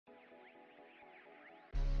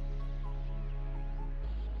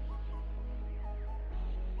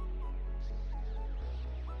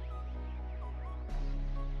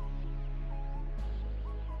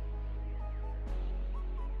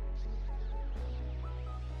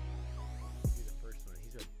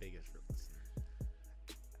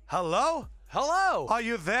Hello? Hello. Are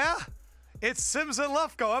you there? It's Sims and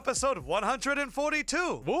Lefkoe, episode 142.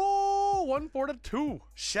 Whoa, 142.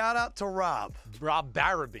 Shout out to Rob. Rob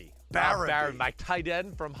Barraby. Barraby. My tight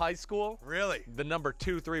end from high school. Really? The number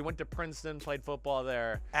 2-3, went to Princeton, played football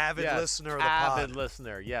there. Avid listener of the Avid pod.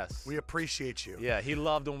 listener, yes. We appreciate you. Yeah, he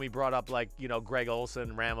loved when we brought up, like, Greg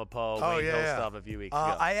Olson, Ramapo, Wayne Hill stuff a few weeks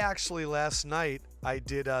ago. I actually, last night, I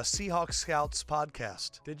did a Seahawks Scouts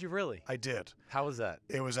podcast. Did you really? I did. How was that?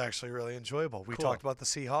 It was actually really enjoyable. We Cool. talked about the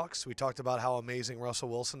Seahawks. We talked about how amazing Russell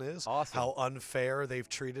Wilson is. Awesome. How unfair they've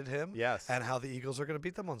treated him. Yes. And how the Eagles are going to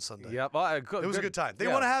beat them on Sunday. Yep. It was a good time. They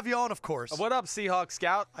want to have you on, of course. What up, Seahawks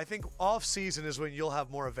Scout? I think off season is when you'll have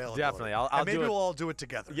more availability. Definitely. I'll and maybe do it. we'll all do it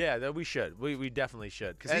together. Yeah, we should. We definitely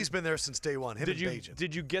should. Because he's been there since day one. Him and Bajan.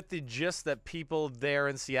 Did you get the gist that people there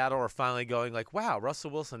in Seattle are finally going like, wow,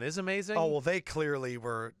 Russell Wilson is amazing? Oh, well, they clearly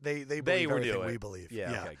were. They believe everything we believe.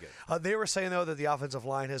 Yeah. Okay, good. They were saying, though, that the offensive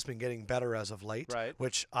line has been getting better as of late, right?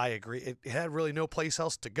 Which I agree. It had really no place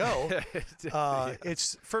else to go.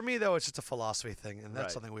 It's for me, though, it's just a philosophy thing, and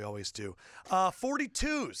that's something we always do.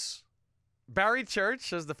 42s. Barry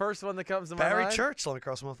Church is the first one that comes to my mind. Barry Church. Let me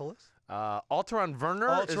cross him off the list. Alteron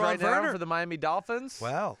Werner is right now for the Miami Dolphins.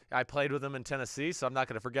 Wow. I played with him in Tennessee, so I'm not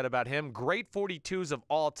going to forget about him. Great 42s of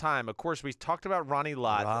all time. Of course, we talked about Ronnie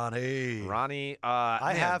Lott. Ronnie.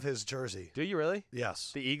 I have his jersey. Do you really?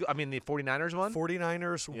 Yes. The 49ers one?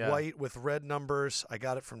 49ers, white with red numbers. I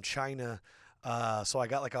got it from China. So I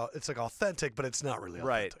got it's authentic, but it's not really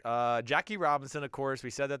authentic. Right. Jackie Robinson, of course.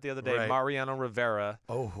 We said that the other day. Right. Mariano Rivera.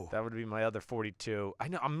 Oh. That would be my other 42. I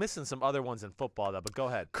know I'm missing some other ones in football, though, but go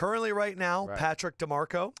ahead. Currently right now, Patrick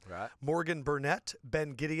DeMarco, Morgan Burnett,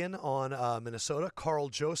 Ben Gideon on Minnesota, Carl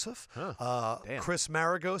Joseph, Chris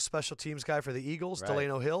Marigo, special teams guy for the Eagles,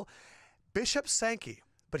 Delano Hill, Bishop Sankey.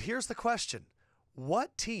 But here's the question.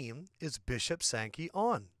 What team is Bishop Sankey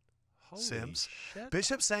on? Holy Sims. Shit.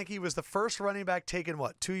 Bishop Sankey was the first running back taken,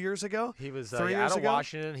 2 years ago? He was 3 years out of ago?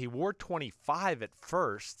 Washington. He wore 25 at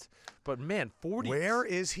first, but man, 40. Where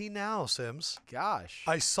is he now, Sims? Gosh.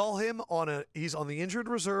 I saw him he's on the injured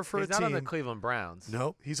reserve for a team. He's not on the Cleveland Browns.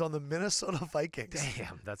 Nope, he's on the Minnesota Vikings.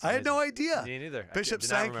 Damn, that's amazing. I had no idea. Me neither. Bishop I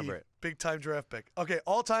did not Sankey, remember it. big-time draft pick. Okay,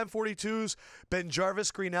 all-time 42s, Ben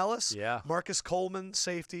Jarvis, Green Ellis, Marcus Coleman,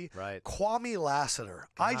 safety, Kwame Lassiter.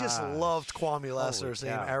 I just loved Kwame Lassiter's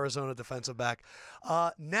name, Arizona defensive back.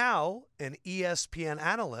 Now an ESPN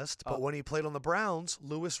analyst, but when he played on the Browns,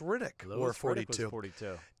 Louis Riddick wore 42.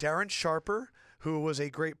 42. Darren Sharper, who was a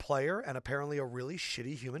great player and apparently a really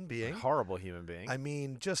shitty human being. A horrible human being. I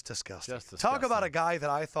mean, just disgusting. Talk about a guy that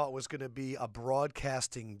I thought was going to be a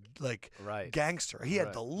broadcasting gangster. He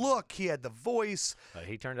had the look, he had the voice.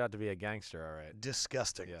 He turned out to be a gangster, all right.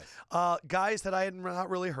 Disgusting. Yes. Guys that I had not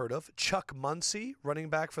really heard of. Chuck Muncie, running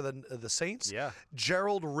back for the Saints. Yeah.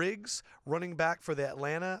 Gerald Riggs, running back for the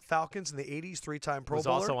Atlanta Falcons in the 80s, 3-time Pro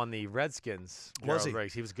Bowler. Was also on the Redskins. Was he?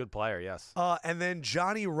 Riggs. He was a good player, yes. And then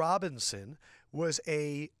Johnny Robinson was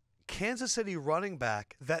a Kansas City running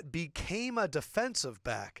back that became a defensive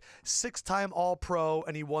back, 6-time All-Pro,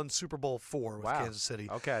 and he won Super Bowl IV with Kansas City.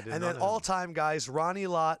 Okay, I didn't and know then that. all-time guys, Ronnie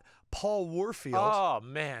Lott, Paul Warfield. Oh,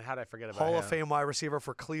 man, how did I forget about him? Hall of Fame wide receiver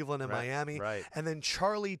for Cleveland and Miami. Right. And then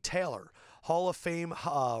Charlie Taylor, Hall of Fame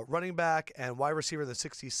running back and wide receiver in the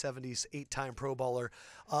 60s, 70s, 8-time Pro Bowler.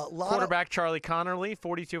 Quarterback Charlie Connerly,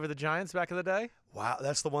 42 for the Giants back in the day. Wow,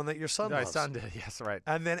 that's the one that your son loves. My son did, yes, right.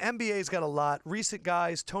 And then NBA's got a lot. Recent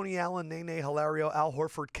guys, Tony Allen, Nene Hilario, Al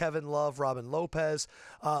Horford, Kevin Love, Robin Lopez.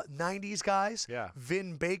 90s guys,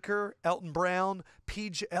 Vin Baker, Elton Brand,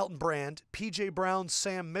 PJ Brown,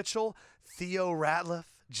 Sam Mitchell, Theo Ratliff,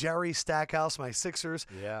 Jerry Stackhouse, my Sixers.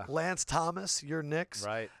 Lance Thomas, your Knicks.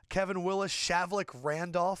 Kevin Willis, Shavlik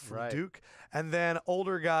Randolph from Duke. And then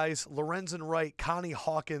older guys, Lorenzen Wright, Connie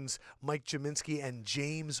Hawkins, Mike Jaminski, and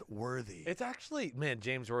James Worthy. It's actually, man,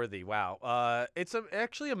 James Worthy, wow. It's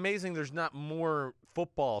actually amazing there's not more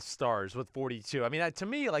football stars with 42. I mean, to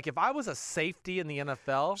me, like, if I was a safety in the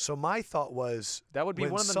NFL. So my thought was, that would be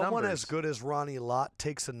one of the when someone numbers. as good as Ronnie Lott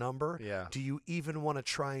takes a number, do you even want to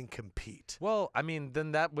try and compete? Well, I mean,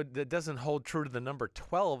 then that doesn't hold true to the number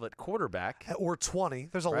 12 at quarterback. Or 20.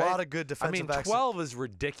 There's a lot of good defensive backs. 12 is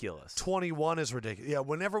ridiculous. 21 is ridiculous. Yeah,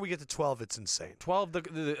 whenever we get to 12, it's insane. 12,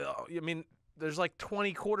 I mean, there's like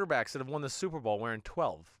 20 quarterbacks that have won the Super Bowl wearing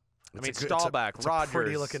 12. Staubach, Rodgers,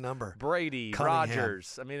 pretty looking number. Brady, Cunningham.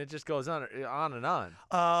 Rodgers. I mean, it just goes on and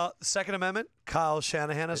on. Second Amendment, Kyle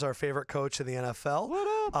Shanahan is our favorite coach in the NFL.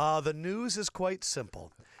 What up? The news is quite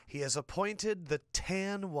simple. He has appointed the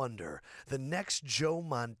Tan Wonder, the next Joe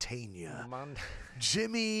Montana,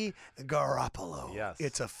 Jimmy Garoppolo. Yes.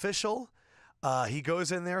 It's official. He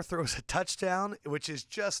goes in there, throws a touchdown, which is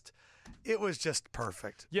just – it was just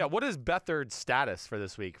perfect. Yeah, what is Beathard's status for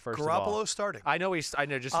this week, first of all? Garoppolo starting. I know just with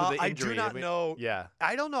the injury. I do not know. Yeah.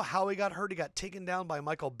 I don't know how he got hurt. He got taken down by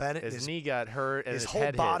Michael Bennett. His knee got hurt and his whole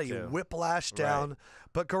head body hit too. whiplashed down. Right.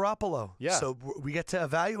 But Garoppolo. Yeah. So we get to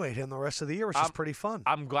evaluate him the rest of the year, which is pretty fun.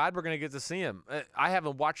 I'm glad we're going to get to see him. I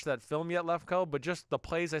haven't watched that film yet, Lefkoe, but just the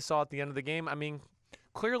plays I saw at the end of the game, I mean,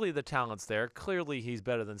 clearly the talent's there. Clearly he's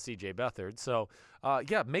better than C.J. Beathard. So,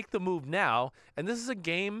 yeah, make the move now. And this is a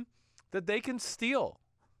game that they can steal.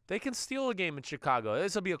 They can steal a game in Chicago.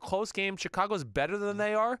 This will be a close game. Chicago's better than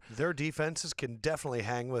they are. Their defenses can definitely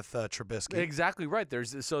hang with Trubisky. Exactly right.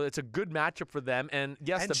 So it's a good matchup for them. And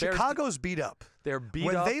yes, the Bears. Chicago's beat up. They're beat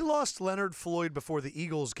up. When they lost Leonard Floyd before the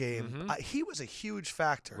Eagles game, he was a huge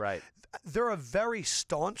factor. Right. They're a very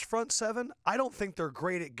staunch front seven. I don't think they're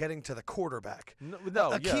great at getting to the quarterback. No,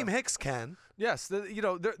 Akeem Hicks can. Yes,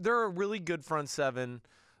 they're a really good front seven.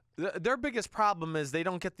 Their biggest problem is they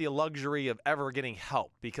don't get the luxury of ever getting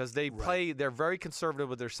help because they play. They're very conservative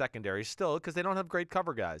with their secondary still because they don't have great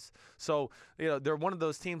cover guys. So they're one of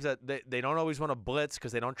those teams that they don't always want to blitz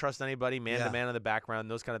because they don't trust anybody man to man in the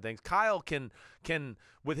background. Those kind of things. Kyle can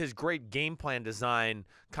with his great game plan design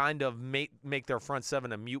kind of make their front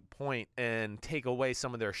seven a mute point and take away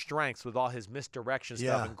some of their strengths with all his misdirection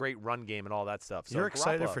stuff and great run game and all that stuff. So you're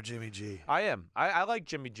excited for Jimmy G. I am. I like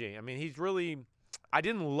Jimmy G. I mean, he's really. I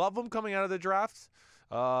didn't love him coming out of the draft,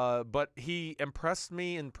 but he impressed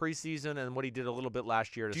me in preseason and what he did a little bit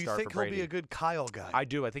last year to start for Brady. Do you think he'll be a good Kyle guy? I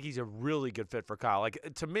do. I think he's a really good fit for Kyle. Like,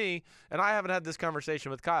 to me, and I haven't had this conversation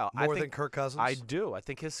with Kyle. More than Kirk Cousins? I do. I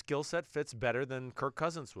think his skill set fits better than Kirk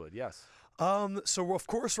Cousins would, yes. So, of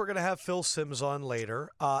course, we're going to have Phil Simms on later.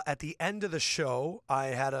 At the end of the show, I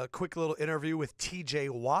had a quick little interview with T.J.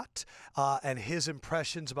 Watt and his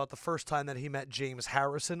impressions about the first time that he met James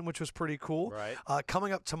Harrison, which was pretty cool. Right.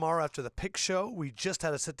 Coming up tomorrow after the pick show, we just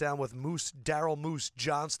had a sit-down with Daryl Moose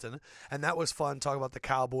Johnston, and that was fun, talking about the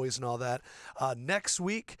Cowboys and all that. Next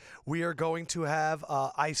week, we are going to have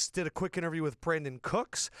I did a quick interview with Brandon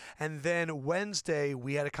Cooks, and then Wednesday,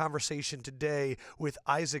 we had a conversation today with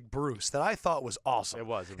Isaac Bruce that I thought was awesome. It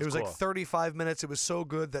was cool. Like 35 minutes. It was so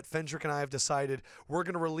good that Fendrick and I have decided we're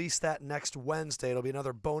going to release that next Wednesday. It'll be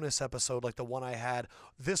another bonus episode like the one I had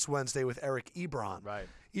this Wednesday with Eric Ebron. Right.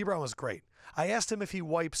 Ebron was great. I asked him if he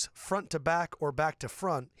wipes front to back or back to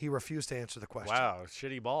front. He refused to answer the question. Wow,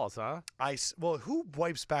 shitty balls, huh? Well, who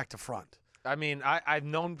wipes back to front? I mean, I've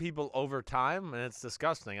known people over time, and it's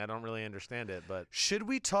disgusting. I don't really understand it, but should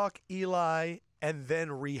we talk Eli and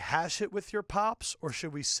then rehash it with your pops, or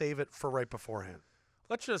should we save it for right beforehand?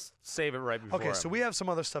 Let's just save it right before. Okay, so we have some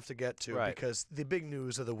other stuff to get to because the big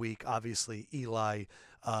news of the week, obviously, Eli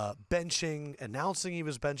benching, announcing he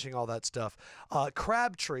was benching, all that stuff.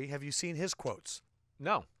 Crabtree, have you seen his quotes?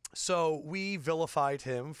 No. So we vilified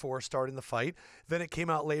him for starting the fight. Then it came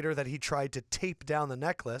out later that he tried to tape down the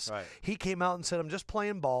necklace. Right. He came out and said, I'm just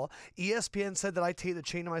playing ball. ESPN said that I taped the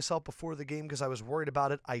chain to myself before the game because I was worried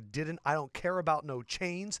about it. I didn't. I don't care about no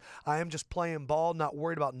chains. I am just playing ball, not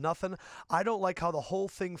worried about nothing. I don't like how the whole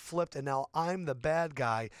thing flipped, and now I'm the bad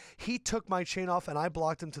guy. He took my chain off, and I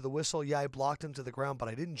blocked him to the whistle. Yeah, I blocked him to the ground, but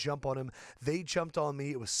I didn't jump on him. They jumped on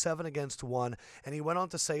me. It was 7 against 1. And he went on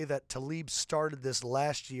to say that Talib started this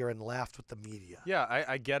last year and laughed with the media. Yeah,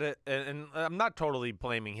 I get it, and I'm not totally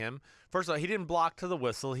blaming him. First of all, he didn't block to the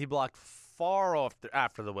whistle. He blocked far off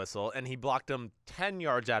after the whistle, and he blocked him 10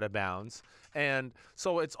 yards out of bounds, and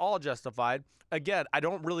so it's all justified. Again, I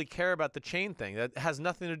don't really care about the chain thing. That has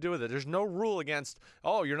nothing to do with it. There's no rule against,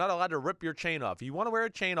 you're not allowed to rip your chain off. You want to wear a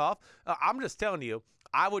chain off, I'm just telling you,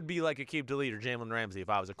 I would be like Aqib Talib or Jalen Ramsey if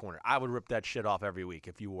I was a corner. I would rip that shit off every week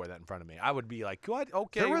if you wore that in front of me. I would be like, what?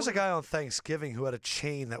 Okay. There was a guy on Thanksgiving who had a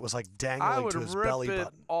chain that was like dangling to his belly button. I would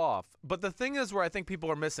rip it off. But the thing is where I think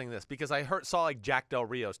people are missing this because I saw like Jack Del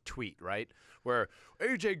Rio's tweet, right? Where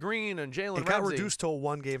A.J. Green and Jalen Ramsey. It got reduced to a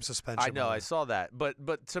 1-game suspension. I know. I saw that.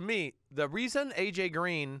 But to me, the reason A.J.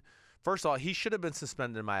 Green, first of all, he should have been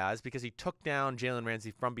suspended in my eyes because he took down Jalen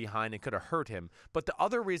Ramsey from behind and could have hurt him. But the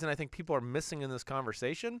other reason I think people are missing in this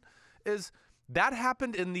conversation is that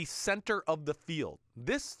happened in the center of the field.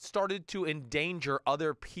 This started to endanger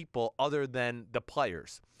other people other than the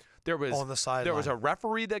players. There was on the sideline. There was a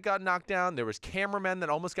referee that got knocked down. There was cameramen that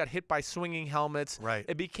almost got hit by swinging helmets. Right.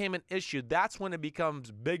 It became an issue. That's when it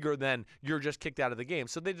becomes bigger than you're just kicked out of the game.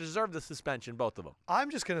 So they deserve the suspension, both of them.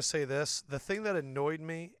 I'm just going to say this. The thing that annoyed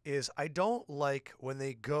me is I don't like when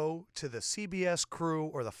they go to the CBS crew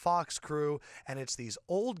or the Fox crew and it's these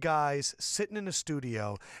old guys sitting in a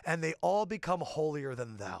studio and they all become holier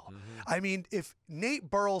than thou. I mean, if Nate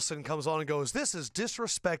Burleson comes on and goes, this is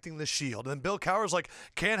disrespecting the Shield, and then Bill Cowher's like,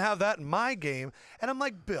 can't have that in my game. And I'm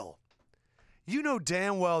like, Bill, you know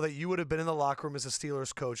damn well that you would have been in the locker room as a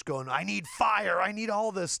Steelers coach going, I need fire, I need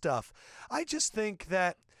all this stuff. I just think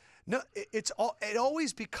that it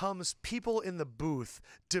always becomes people in the booth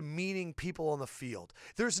demeaning people on the field.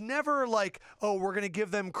 There's never like, oh, we're going to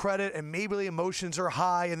give them credit and maybe the emotions are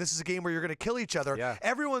high and this is a game where you're going to kill each other. Yeah.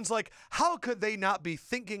 Everyone's like, how could they not be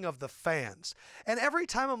thinking of the fans? And every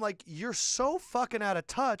time I'm like, you're so fucking out of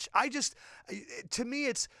touch. To me,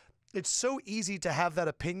 it's so easy to have that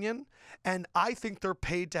opinion, and I think they're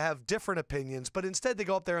paid to have different opinions, but instead they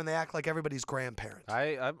go up there and they act like everybody's grandparent.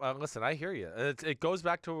 Listen, I hear you. It goes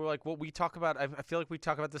back to like what we talk about. I feel like we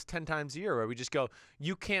talk about this 10 times a year where we just go,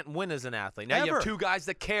 you can't win as an athlete. Now you have two guys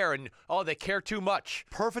that care, and they care too much.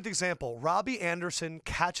 Perfect example. Robbie Anderson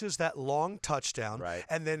catches that long touchdown, right,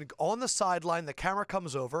 and then on the sideline, the camera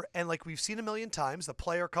comes over, and like we've seen a million times, the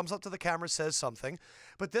player comes up to the camera, says something,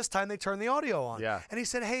 but this time they turn the audio on. Yeah. And he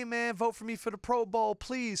said, hey, man, vote for me for the Pro Bowl,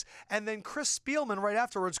 please. And then Chris Spielman right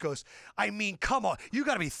afterwards goes, I mean, come on, you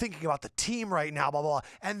got to be thinking about the team right now, blah, blah, blah.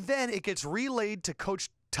 And then it gets relayed to Coach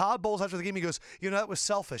Todd Bowles after the game. He goes, that was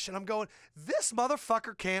selfish. And I'm going, this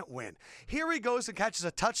motherfucker can't win. Here he goes and catches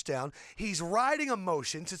a touchdown. He's riding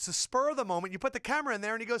emotions. It's the spur of the moment. You put the camera in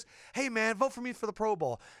there and he goes, hey, man, vote for me for the Pro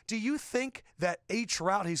Bowl. Do you think that each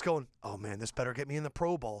route he's going, oh, man, this better get me in the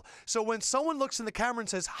Pro Bowl? So when someone looks in the camera and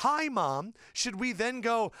says, hi, Mom, should we then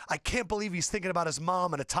go, I can't believe he's thinking about his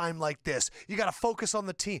mom at a time like this. You got to focus on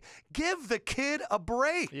the team. Give the kid a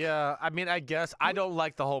break. Yeah, I mean, I guess I don't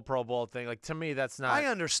like the whole Pro Bowl thing. Like, to me, that's not. I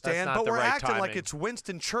understand, but we're acting like it's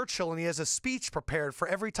Winston Churchill and he has a speech prepared for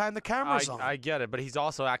every time the camera's on. I get it, but he's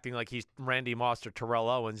also acting like he's Randy Moss or Terrell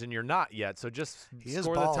Owens, and you're not yet. So just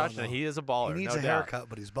score the touchdown. He is a baller. He needs a haircut,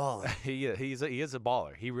 but he's balling. He is a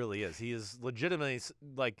baller. He really is. He is legitimately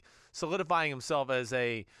like solidifying himself as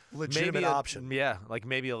a legitimate option. Yeah, like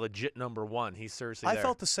maybe a legit number one. He's seriously I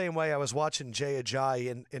felt the same way. I was watching Jay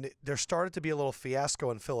Ajayi, and there started to be a little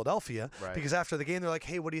fiasco in Philadelphia because after the game, they're like,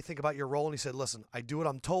 hey, what do you think about your role? And he said, listen, I do what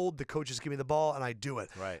I'm told. The coaches give me the ball, and I do it.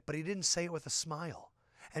 Right. But he didn't say it with a smile.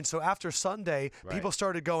 And so after Sunday, people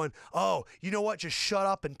started going, oh, you know what? Just shut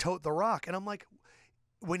up and tote the rock. And I'm like,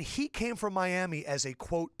 when he came from Miami as a,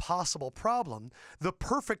 quote, possible problem, the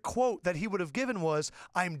perfect quote that he would have given was,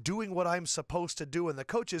 I'm doing what I'm supposed to do. And the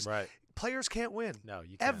coaches, players can't win. No,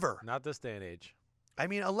 you can't. Ever. Not this day and age. I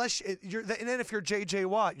mean, unless you're, and then if you're J.J.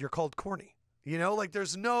 Watt, you're called corny. Like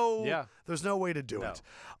there's no way to do it.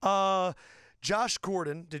 Josh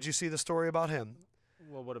Gordon, did you see the story about him?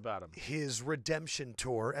 Well, what about him? His redemption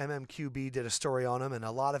tour, MMQB did a story on him, and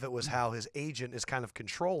a lot of it was how his agent is kind of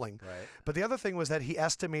controlling. Right. But the other thing was that he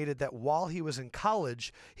estimated that while he was in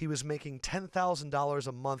college, he was making $10,000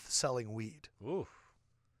 a month selling weed. Ooh.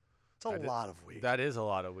 It's a lot of weed. That is a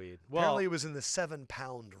lot of weed. Well, apparently it was in the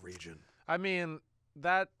 7-pound region. I mean,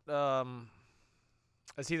 that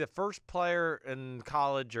is he the first player in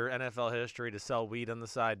college or NFL history to sell weed on the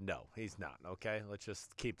side? No, he's not. Okay, let's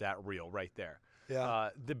just keep that real right there. Yeah.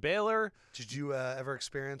 The Baylor. Did you ever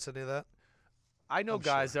experience any of that? I know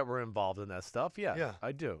guys that were involved in that stuff. Yeah,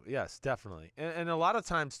 I do. Yes, definitely. And a lot of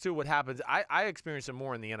times, too, what happens, I experience it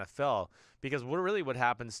more in the NFL because what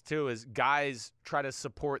happens, too, is guys try to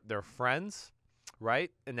support their friends,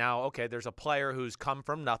 right? And now, okay, there's a player who's come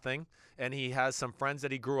from nothing, and he has some friends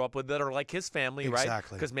that he grew up with that are like his family, right?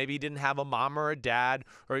 Exactly. Because maybe he didn't have a mom or a dad,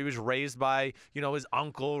 or he was raised by, his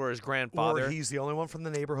uncle or his grandfather. Or he's the only one from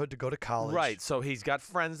the neighborhood to go to college. Right. So he's got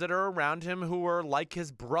friends that are around him who are like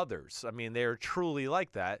his brothers. I mean, they're truly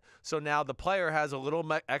like that. So now the player has a little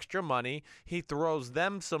extra money. He throws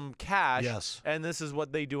them some cash. Yes. And this is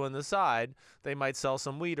what they do on the side. They might sell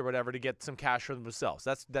some weed or whatever to get some cash for themselves.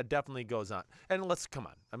 That definitely goes on. And come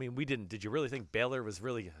on. I mean, did you really think Baylor was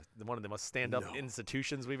really one of the most stand-up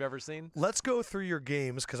institutions we've ever seen? Let's go through your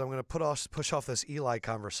games because I'm going to push off this Eli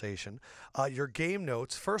conversation. Your game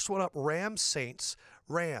notes. First one up, Saints.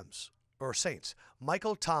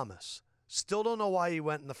 Michael Thomas. Still don't know why he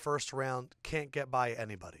went in the first round. Can't get by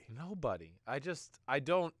anybody. Nobody. I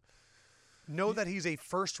don't know that he's a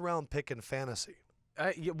first-round pick in fantasy.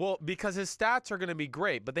 Well, because his stats are going to be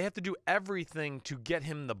great, but they have to do everything to get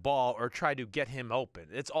him the ball or try to get him open.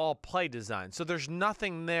 It's all play design. So there's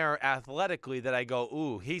nothing there athletically that I go,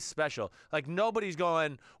 ooh, he's special. Like, nobody's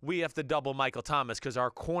going, we have to double Michael Thomas because our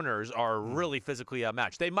corners are really physically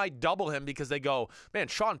outmatched. They might double him because they go, man,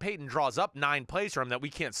 Sean Payton draws up 9 plays for him that we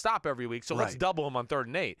can't stop every week, so let's double him on 3rd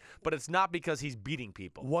and 8. But it's not because he's beating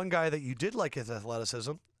people. One guy that you did like his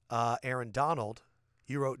athleticism, Aaron Donald.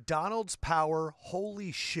 You wrote, Donald's power,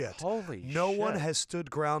 holy shit. No one has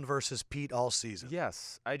stood ground versus Pete all season.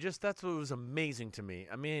 Yes. That's what was amazing to me.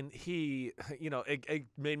 I mean, he, it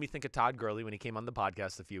made me think of Todd Gurley when he came on the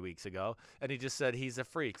podcast a few weeks ago, and he just said he's a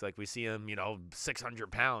freak. Like, we see him,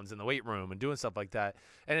 600 pounds in the weight room and doing stuff like that.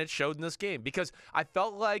 And it showed in this game because I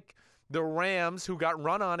felt like the Rams, who got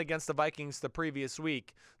run on against the Vikings the previous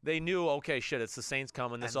week, they knew, okay, shit, it's the Saints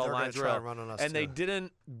coming. This all lines real. And they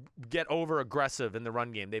didn't get over-aggressive in the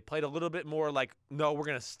run game. They played a little bit more like, no, we're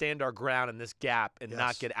going to stand our ground in this gap and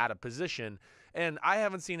not get out of position. And I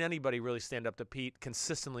haven't seen anybody really stand up to Pete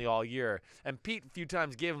consistently all year. And Pete a few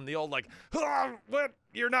times gave him the old, like, oh, what?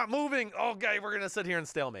 You're not moving. Okay, we're going to sit here and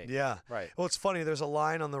stalemate. Yeah. Right. Well, it's funny. There's a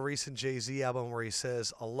line on the recent Jay-Z album where he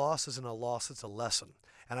says, a loss isn't a loss, it's a lesson.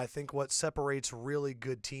 And I think what separates really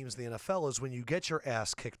good teams in the NFL is when you get your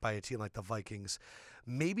ass kicked by a team like the Vikings.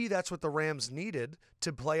 Maybe that's what the Rams needed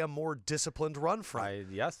to play a more disciplined run front.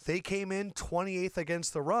 Yes. They came in 28th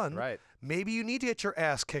against the run. Right. Maybe you need to get your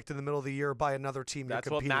ass kicked in the middle of the year by another team That's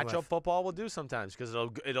you're competing what matchup football will do sometimes because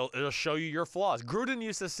it'll show you your flaws. Gruden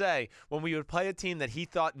used to say when we would play a team that he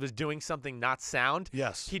thought was doing something not sound,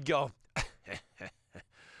 he'd go,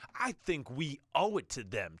 I think we owe it to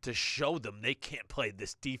them to show them they can't play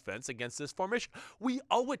this defense against this formation. We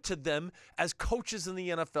owe it to them as coaches in the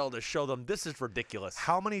NFL to show them this is ridiculous.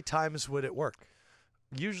 How many times would it work?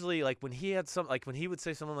 Usually, like when he would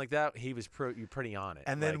say something like that, he was pretty on it.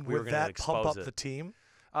 And then would that pump up the team?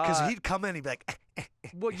 Because he'd come in and he'd be like,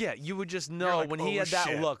 well, yeah, you would just know like, when he had that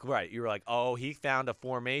shit. look, right? You were like, oh, he found a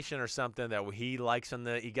formation or something that he likes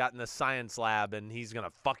he got in the science lab and he's going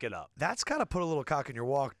to fuck it up. That's got to put a little cock in your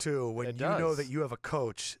walk, too, when know that you have a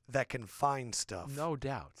coach that can find stuff. No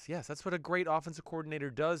doubt. Yes, that's what a great offensive coordinator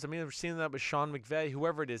does. I mean, we're seeing that with Sean McVay,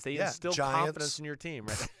 whoever it is. They instill confidence in your team,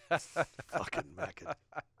 right? Fucking Mecca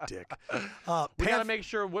dick. We got to make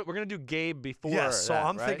sure we're going to do Gabe before. Yes, so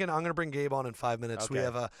I'm right? thinking I'm going to bring Gabe on in 5 minutes. Okay. We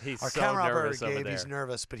have our so camera operator, Gabe. He's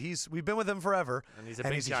nervous, but we've been with him forever, and he's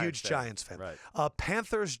a huge Giants fan. Right.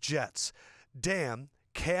 Panthers, Jets. Damn,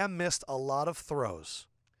 Cam missed a lot of throws.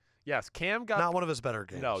 Yes, Cam got not one of his better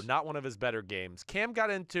games. No, not one of his better games. Cam got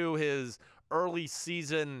into his early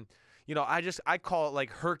season. I call it like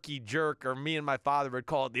herky jerk, or me and my father would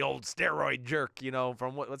call it the old steroid jerk.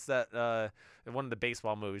 From what's that? One of the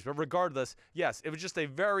baseball movies. But regardless, yes, it was just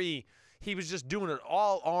he was just doing it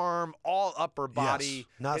all arm, all upper body.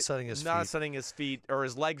 Yes, setting his feet. Or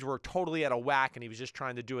his legs were totally out of whack, and he was just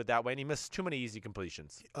trying to do it that way, and he missed too many easy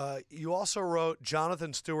completions. You also wrote,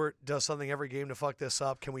 Jonathan Stewart does something every game to fuck this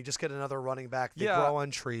up. Can we just get another running back? They grow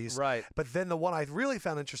on trees. Right. But then the one I really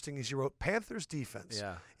found interesting is you wrote, Panthers defense.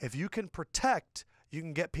 Yeah. If you can protect, you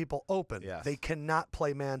can get people open. Yes. They cannot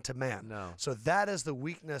play man-to-man. No. So that is the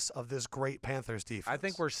weakness of this great Panthers defense. I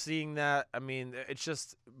think we're seeing that. I mean, it's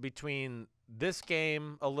just between this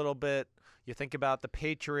game a little bit. You think about the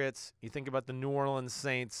Patriots. You think about the New Orleans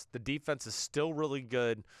Saints. The defense is still really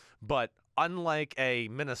good. But unlike a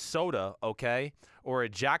Minnesota, or a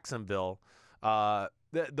Jacksonville,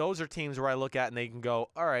 those are teams where I look at and they can go,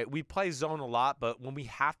 all right, we play zone a lot, but when we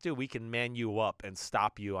have to, we can man you up and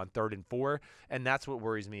stop you on 3rd and 4, and that's what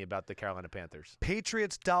worries me about the Carolina Panthers.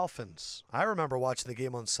 Patriots, Dolphins. I remember watching the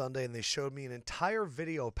game on Sunday, and they showed me an entire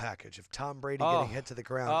video package of Tom Brady getting hit to the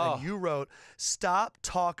ground, and you wrote, stop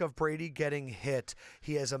talk of Brady getting hit.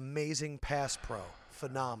 He has amazing pass pro.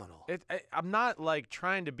 Phenomenal. I'm not like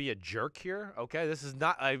trying to be a jerk here, okay? This is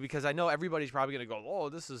not because I know everybody's probably going to go, oh,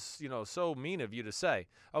 this is so mean of you to say.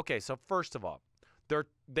 Okay, so first of all,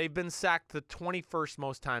 they've been sacked the 21st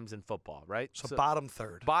most times in football, right? So bottom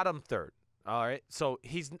third. Bottom third. All right. So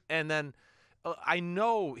I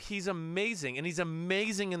know he's amazing, and he's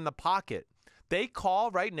amazing in the pocket. They call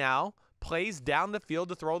right now plays down the field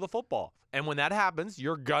to throw the football. And when that happens,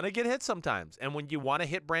 you're going to get hit sometimes. And when you want to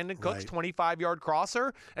hit Brandon Cooks' 25-yard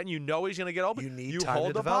crosser and you know he's going to get open, you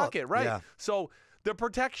hold the pocket, right? Yeah. So the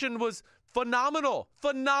protection was phenomenal.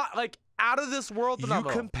 out of this world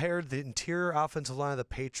phenomenal. You compared the interior offensive line of the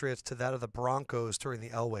Patriots to that of the Broncos during the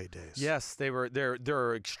Elway days. Yes,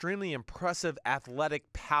 they're extremely impressive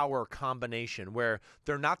athletic power combination where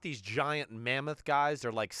they're not these giant mammoth guys.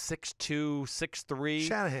 They're like 6'2", 6'3".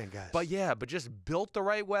 Shanahan guys. But just built the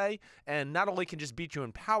right way, and not only can just beat you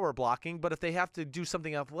in power blocking, but if they have to do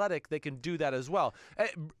something athletic, they can do that as well.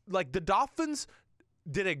 Like the Dolphins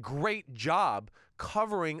did a great job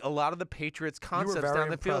covering a lot of the Patriots' concepts down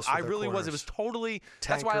the field. I really was. It was totally.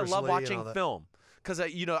 That's why I love watching film. Because,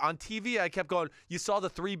 on TV, I kept going, you saw the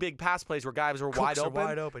 3 big pass plays where guys were wide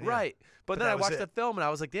open. Right. Yeah. But then I watched the film, and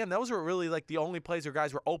I was like, damn, those were really like the only plays where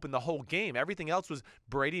guys were open the whole game. Everything else was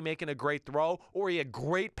Brady making a great throw, or he had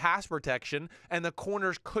great pass protection, and the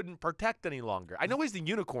corners couldn't protect any longer. I know he's the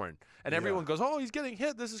unicorn, and everyone goes, oh, he's getting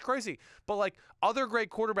hit. This is crazy. But, like, other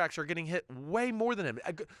great quarterbacks are getting hit way more than him.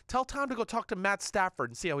 Tell Tom to go talk to Matt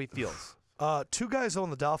Stafford and see how he feels. 2 guys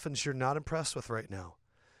on the Dolphins you're not impressed with right now.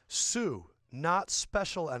 Suh. Not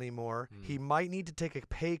special anymore. He might need to take a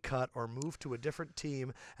pay cut or move to a different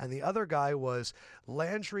team. And the other guy was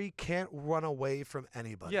Landry can't run away from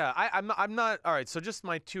anybody. Yeah, I'm not. All right, so just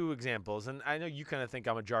my 2 examples. And I know you kind of think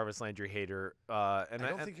I'm a Jarvis Landry hater. I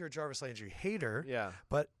don't think you're a Jarvis Landry hater. Yeah.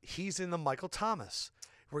 But he's in the Michael Thomas,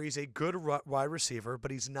 where he's a good wide receiver, but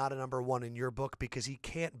he's not a number 1 in your book because he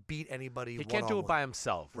can't beat anybody. He can't do it by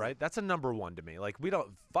himself, right? That's a number 1 to me. Like, we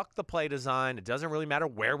don't fuck the play design. It doesn't really matter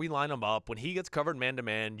where we line him up. When he gets covered man to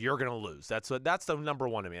man, you're gonna lose. That's the number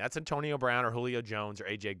 1 to me. That's Antonio Brown or Julio Jones or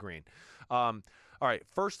AJ Green. All right,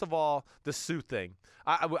 first of all, the Suh thing.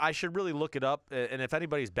 I should really look it up, and if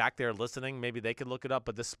anybody's back there listening, maybe they could look it up.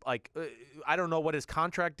 But this, I don't know what his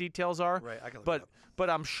contract details are. Right, I can look it up. But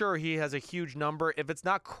I'm sure he has a huge number. If it's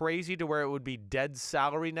not crazy to where it would be dead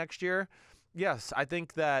salary next year, yes, I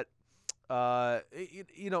think that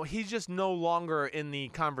he's just no longer in the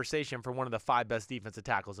conversation for one of the 5 best defensive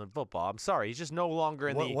tackles in football. I'm sorry, he's just no longer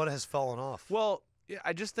in What has fallen off? Well,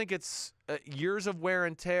 I just think it's years of wear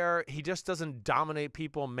and tear. He just doesn't dominate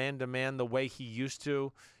people man-to-man the way he used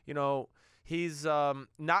to. He's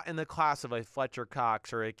not in the class of a Fletcher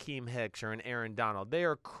Cox or a Akeem Hicks or an Aaron Donald. They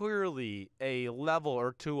are clearly a level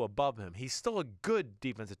or 2 above him. He's still a good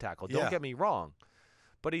defensive tackle. Don't get me wrong.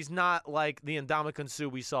 But he's not like the Ndamukong Suh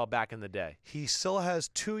we saw back in the day. He still has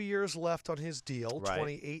 2 years left on his deal, right.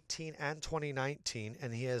 2018 and 2019,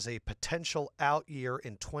 and he has a potential out year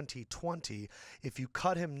in 2020. If you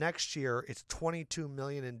cut him next year, it's $22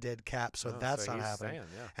 million in dead cap, so that's not happening.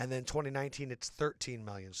 And then 2019, it's $13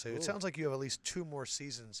 million. So it sounds like you have at least 2 more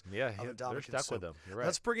seasons. Yeah, of they're stuck with him. You're right.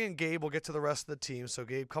 Let's bring in Gabe. We'll get to the rest of the team. So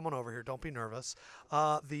Gabe, come on over here. Don't be nervous.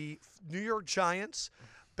 The New York Giants.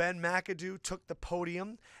 Ben McAdoo took the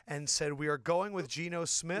podium and said, we are going with Geno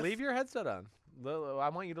Smith. Leave your headset on. I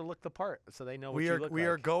want you to look the part so they know what you look like. We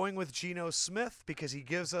are going with Geno Smith because he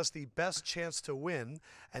gives us the best chance to win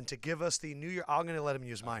and to give us the New York – I'm going to let him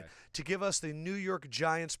use mine. To give us the New York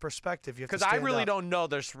Giants perspective, you have to stand up. Because I really don't know.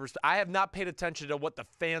 I have not paid attention to what the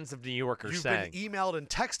fans of New York are saying. You've been emailed and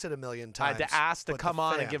texted a million times. I had to ask to come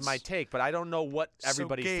on and give my take, but I don't know what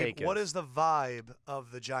everybody's take is. What is the vibe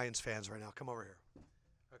of the Giants fans right now? Come over here.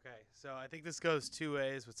 Okay, so I think this goes 2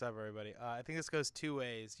 ways. What's up, everybody? I think this goes 2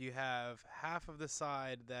 ways. You have half of the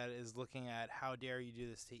side that is looking at how dare you do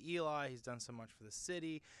this to Eli. He's done so much for the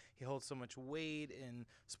city. He holds so much weight in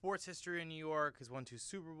sports history in New York. He's won 2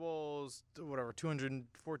 Super Bowls,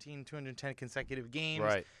 214, 210 consecutive games.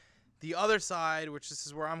 Right. The other side, which this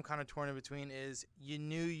is where I'm kind of torn in between, is you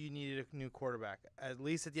knew you needed a new quarterback, at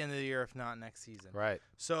least at the end of the year, if not next season. Right.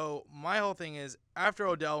 So my whole thing is after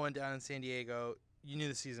Odell went down in San Diego, you knew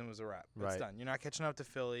the season was a wrap. It's done. You're not catching up to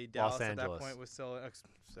Philly. Dallas at that point was still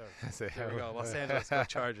there we go. Los Angeles, go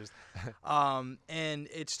Chargers. And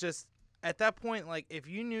it's just at that point, like if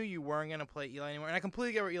you knew you weren't going to play Eli anymore, and I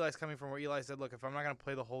completely get where Eli's coming from, where Eli said, look, if I'm not going to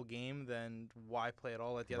play the whole game, then why play at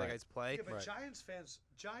all? Let the other guys play. Yeah, but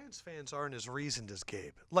Giants fans aren't as reasoned as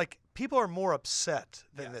Gabe. Like people are more upset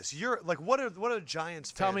than this. You're like, what are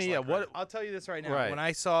Giants fans? Tell me, like I'll tell you this right now. Right. When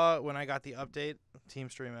I got the update, Team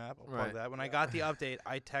Stream app, I'll plug that. When I got the update,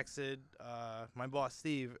 I texted my boss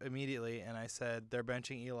Steve immediately, and I said, they're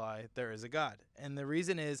benching Eli. There is a God, and the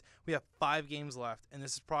reason is we have 5 games left, and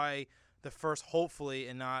this is probably the first, hopefully,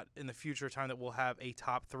 and not in the future time that we'll have a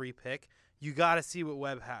top 3 pick. You got to see what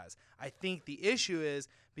Webb has. I think the issue is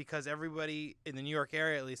because everybody in the New York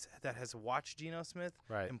area, at least, that has watched Geno Smith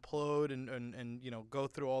implode and go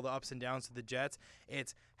through all the ups and downs of the Jets,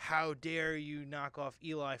 it's how dare you knock off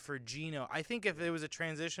Eli for Geno. I think if there was a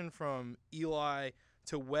transition from Eli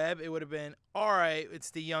to Webb, it would have been, all right,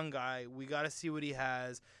 it's the young guy. We got to see what he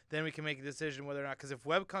has. Then we can make a decision whether or not. Because if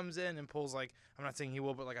Webb comes in and pulls, like, I'm not saying he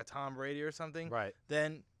will, but like a Tom Brady or something, right?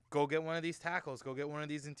 Then go get one of these tackles. Go get one of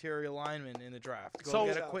these interior linemen in the draft. Go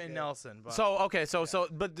get a Quentin Nelson. But,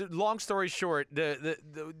 But long story short,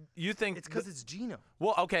 you think it's because it's Geno.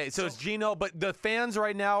 Well, okay, so it's Geno, but the fans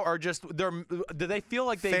right now are just do they feel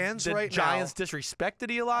like the Giants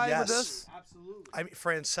disrespected Eli with this? Absolutely. I mean,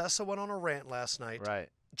 Francesa went on a rant last night. Right.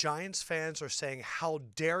 Giants fans are saying, how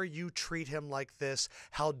dare you treat him like this?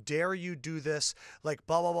 How dare you do this? Like,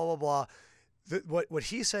 blah, blah, blah, blah, blah. What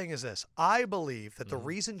he's saying is this. I believe that the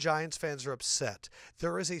reason Giants fans are upset,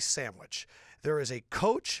 there is a sandwich. There is a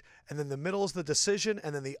coach, and then the middle is the decision,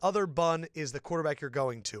 and then the other bun is the quarterback you're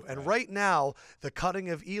going to. And right now, the cutting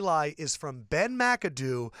of Eli is from Ben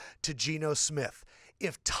McAdoo to Geno Smith.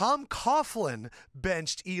 If Tom Coughlin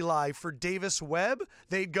benched Eli for Davis Webb,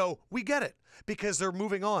 they'd go, we get it, because they're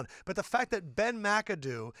moving on. But the fact that Ben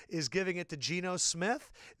McAdoo is giving it to Geno Smith,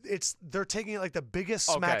 they're taking it like the biggest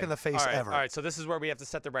smack in the face ever. All right, so this is where we have to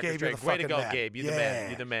set the record Gabe, straight. Way to go, Gabe. You're the man.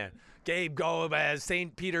 You're the man. Gabe Gomez,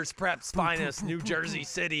 St. Peter's Prep's finest, New Jersey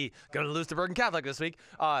City. Going to lose to Bergen Catholic this week.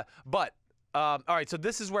 All right, so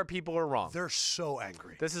this is where people are wrong. They're so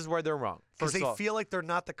angry. This is where they're wrong. Because they feel like they're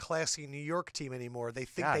not the classy New York team anymore. They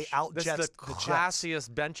think they outjets this is the the classiest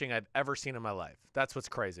benching I've ever seen in my life. That's what's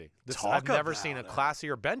crazy. Talk I've never about seen a it.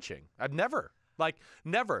 classier benching. I've never. Like,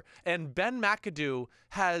 never. And Ben McAdoo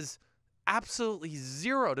has absolutely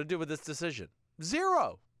zero to do with this decision.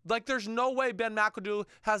 Zero. Like, there's no way Ben McAdoo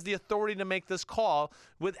has the authority to make this call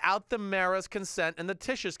without the Mara's consent and the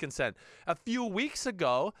Tish's consent. A few weeks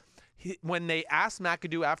ago, when they asked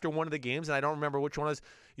McAdoo after one of the games, and I don't remember which one it was,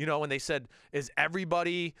 when they said, is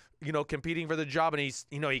everybody, competing for the job? And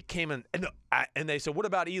he came in, and they said, what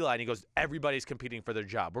about Eli? And he goes, everybody's competing for their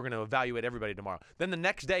job. We're going to evaluate everybody tomorrow. Then the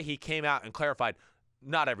next day he came out and clarified,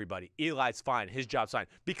 not everybody. Eli's fine. His job's fine.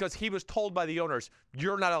 Because he was told by the owners,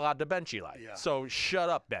 you're not allowed to bench Eli. Yeah. So shut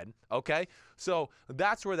up, Ben. Okay? So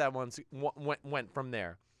that's where that one went from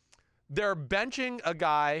there. They're benching a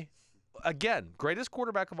guy, again, greatest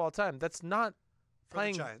quarterback of all time, that's not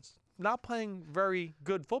playing very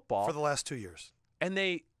good football. For the last 2 years. And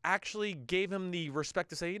they actually gave him the respect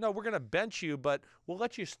to say, we're going to bench you, but we'll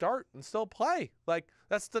let you start and still play. Like,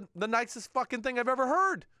 that's the nicest fucking thing I've ever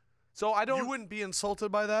heard. So I don't. You wouldn't be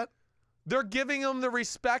insulted by that? They're giving him the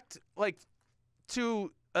respect, like,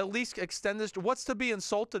 to at least extend this. What's to be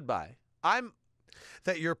insulted by?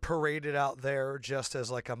 That you're paraded out there just as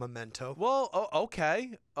like a memento. Well,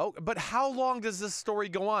 okay. But how long does this story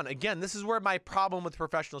go on? Again, this is where my problem with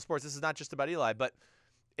professional sports. This is not just about Eli, but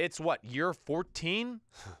it's what, year 14?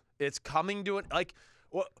 It's coming to it. Like,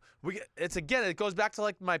 it goes back to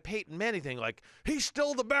like my Peyton Manning thing. Like, he's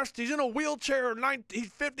still the best. He's in a wheelchair.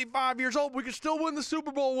 He's 55 years old. We can still win the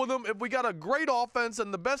Super Bowl with him if we got a great offense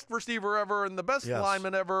and the best receiver ever and the best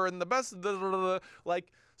lineman ever and the best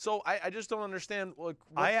like. So I just don't understand what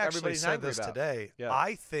I actually everybody's said angry this about. today. Yeah.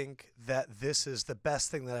 I think that this is the best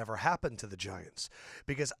thing that ever happened to the Giants,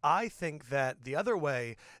 because I think that the other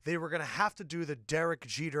way, they were going to have to do the Derek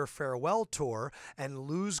Jeter farewell tour and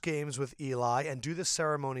lose games with Eli and do the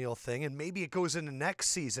ceremonial thing, and maybe it goes into next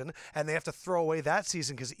season and they have to throw away that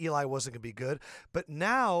season because Eli wasn't going to be good. But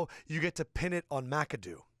now you get to pin it on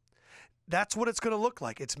McAdoo. That's what it's going to look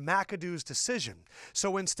like. It's McAdoo's decision.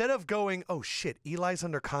 So instead of going, oh, shit, Eli's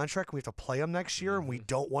under contract, we have to play him next year, and we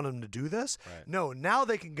don't want him to do this. Right. No, now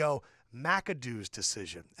they can go McAdoo's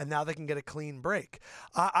decision, and now they can get a clean break.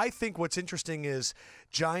 I think what's interesting is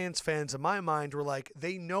Giants fans, in my mind, were like,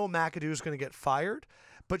 they know McAdoo's going to get fired,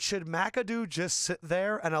 but should McAdoo just sit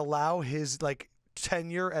there and allow his,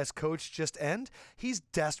 tenure as coach just end? He's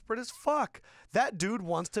desperate as fuck. That dude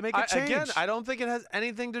wants to make a change. Again, I don't think it has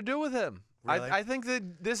anything to do with him. Really? I think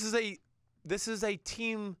that this is a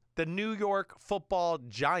team, the New York Football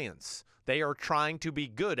Giants. They are trying to be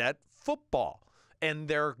good at football, and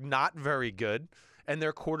they're not very good, and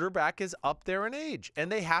their quarterback is up there in age,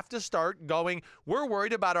 and they have to start going, we're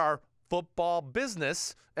worried about our football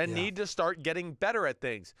business and need to start getting better at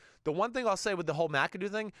things. The one thing I'll say with the whole McAdoo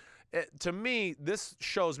thing, to me, this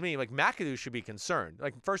shows me, McAdoo should be concerned.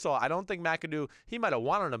 First of all, I don't think McAdoo, he might have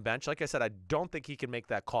won on a bench. Like I said, I don't think he can make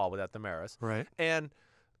that call without the Maris. Right. And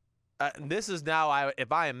this is now,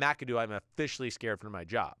 if I am McAdoo, I'm officially scared for my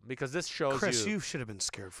job, because this shows Chris, you should have been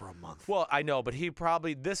scared for a month. Well, I know, but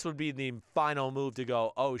this would be the final move to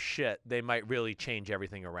go, oh, shit, they might really change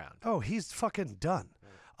everything around. Oh, he's fucking done.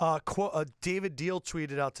 David Deal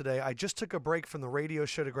tweeted out today, I just took a break from the radio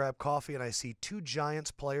show to grab coffee, and I see two Giants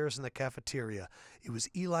players in the cafeteria. It was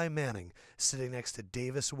Eli Manning sitting next to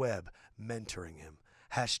Davis Webb, mentoring him.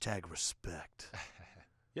 #respect.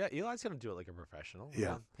 Yeah, Eli's going to do it like a professional.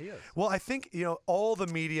 Yeah. He is. Well, I think, all the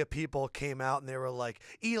media people came out and they were like,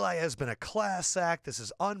 Eli has been a class act. This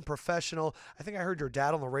is unprofessional. I think I heard your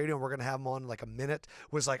dad on the radio, and we're going to have him on in like a minute,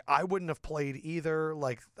 was like, I wouldn't have played either.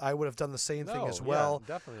 Like, I would have done the same thing as well.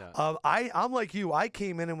 Yeah, definitely not. I'm like you. I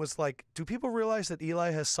came in and was like, do people realize that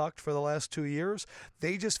Eli has sucked for the last 2 years?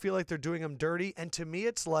 They just feel like they're doing him dirty. And to me,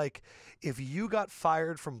 it's like, if you got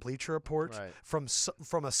fired from Bleacher Report, from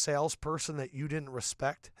a salesperson that you didn't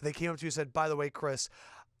respect, they came up to you and said, by the way, Chris,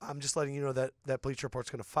 I'm just letting you know that Bleacher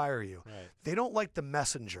Report's going to fire you. Right. They don't like the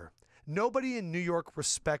messenger. Nobody in New York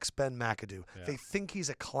respects Ben McAdoo. Yeah. They think he's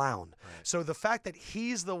a clown. Right. So the fact that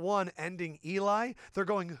he's the one ending Eli, they're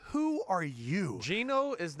going, who are you?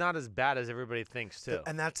 Geno is not as bad as everybody thinks, too.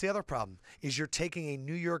 And that's the other problem, is you're taking a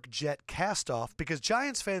New York Jet cast-off, because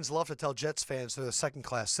Giants fans love to tell Jets fans they're a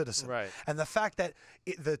second-class citizen. Right. And the fact that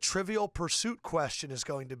the Trivial Pursuit question is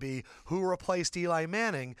going to be, who replaced Eli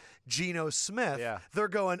Manning? Geno Smith. Yeah. They're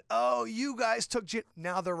going, oh, you guys took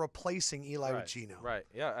Now they're replacing Eli with Geno. Right.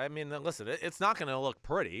 Yeah. I mean, listen, it's not going to look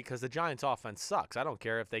pretty because the Giants' offense sucks. I don't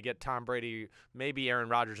care if they get Tom Brady, maybe Aaron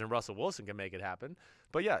Rodgers and Russell Wilson can make it happen.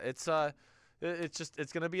 But yeah, it's going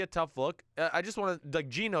to be a tough look. I just want to, like,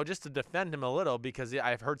 Geno, just to defend him a little, because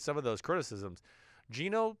I've heard some of those criticisms.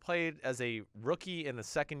 Geno played as a rookie and a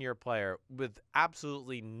second-year player with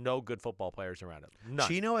absolutely no good football players around him. None.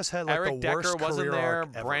 Geno has had like Eric the worst Decker wasn't career there. arc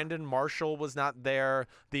ever. Brandon Marshall was not there.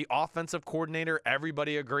 The offensive coordinator,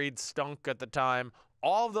 everybody agreed, stunk at the time.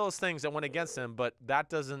 All of those things that went against him, but that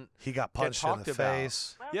doesn't He got punched get in talked the about.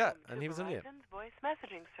 face. Yeah, and he was an idiot. Voice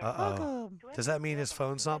messaging service. Uh-oh. Does that mean his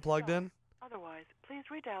phone's not plugged in? Otherwise, please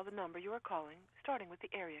redial the number you are calling, starting with the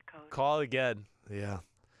area code. Call again. Yeah.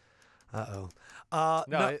 Uh-oh.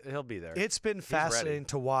 No, he'll be there. It's been fascinating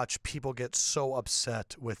to watch people get so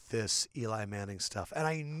upset with this Eli Manning stuff. And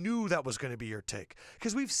I knew that was going to be your take.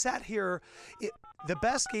 Because we've sat here. The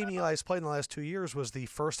best game Eli's played in the last 2 years was the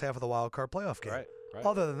first half of the wild card playoff game. Right.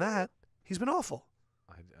 Other than that, he's been awful.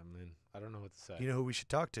 I mean, I don't know what to say. You know who we should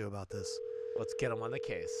talk to about this? Let's get him on the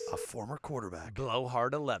case. A former quarterback.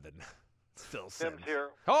 Blowhard 11. Still Tim's Sims. here.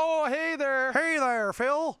 Oh, hey there. Hey there,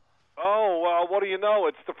 Phil. Oh, well, what do you know?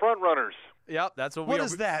 It's the front runners. Yep, that's what What we are.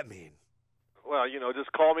 does that mean? Well,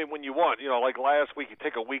 just call me when you want. Like last week, you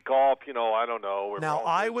take a week off. I don't know. Now,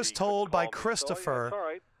 I was You couldn't told by call me. Christopher. So, yeah, it's all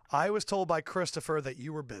right. I was told by Christopher that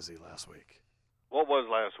you were busy last week. What was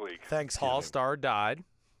last week? Thanksgiving. Paul Starr died,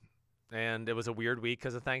 and it was a weird week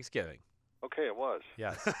because of Thanksgiving. Okay, it was.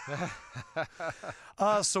 Yes.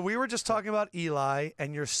 So we were just talking about Eli,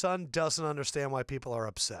 and your son doesn't understand why people are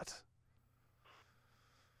upset.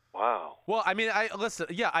 Wow. Well, I mean, listen.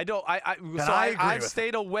 Yeah, I don't. I agree I've with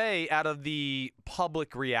stayed away out of the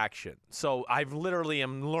public reaction. So I've literally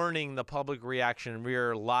am learning the public reaction.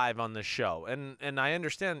 We're live on the show, and I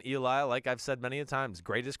understand Eli. Like I've said many a times,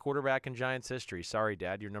 greatest quarterback in Giants history. Sorry,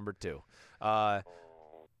 Dad, you're number 2.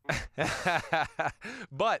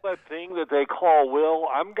 But That thing that they call Will,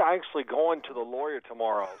 I'm actually going to the lawyer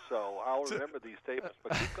tomorrow, so I'll remember these statements.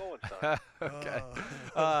 But keep going, son. okay.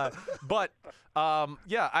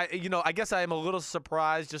 Yeah, I guess I am a little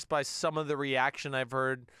surprised just by some of the reaction I've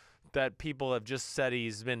heard that people have just said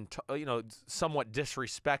he's been, somewhat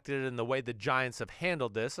disrespected in the way the Giants have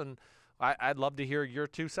handled this, and I'd love to hear your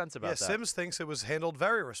 2 cents about that. Sims thinks it was handled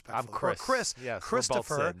very respectfully. I'm Chris. Or Chris. Yes, we're both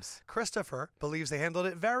Sims. Christopher believes they handled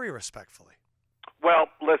it very respectfully. Well,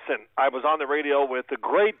 listen, I was on the radio with the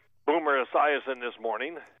great Boomer Esiason this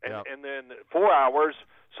morning, and then 4 hours.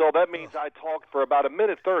 So that means I talked for about a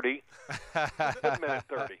minute 30. A minute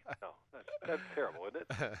 30. No, that's terrible, isn't it?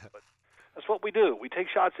 But that's what we do. We take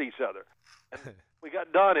shots at each other. And we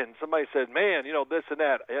got done, and somebody said, man, this and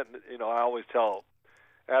that. And, I always tell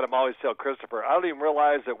Adam, I always tell Christopher, I don't even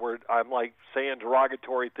realize that I'm like saying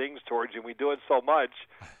derogatory things towards you. And we do it so much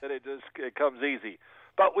that it comes easy.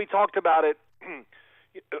 But we talked about it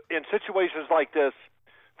in situations like this.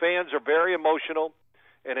 Fans are very emotional,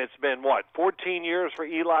 and it's been 14 years for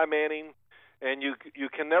Eli Manning, and you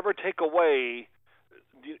can never take away.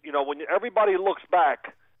 When everybody looks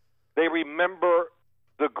back, they remember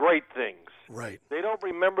the great things. Right. They don't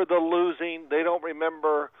remember the losing. They don't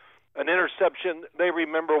remember an interception. They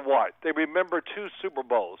remember what? They remember 2 Super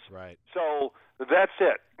Bowls. Right. So that's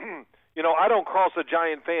it. I don't cross a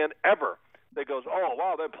Giant fan ever that goes, oh,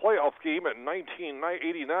 wow, that playoff game in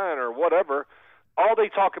 1989 or whatever. All they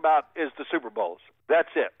talk about is the Super Bowls. That's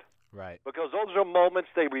it. Right. Because those are moments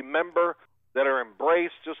they remember that are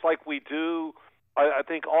embraced just like we do. I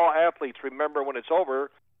think all athletes remember when it's over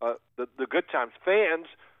the good times. Fans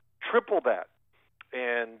triple that.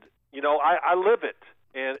 And, I live it.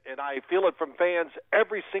 and I feel it from fans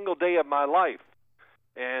every single day of my life.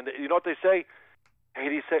 And you know what they say? Hey,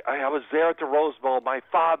 they say, I was there at the Rose Bowl, my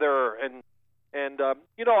father, and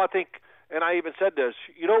you know, I think, and I even said this,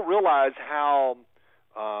 you don't realize how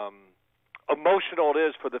emotional it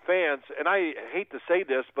is for the fans, and I hate to say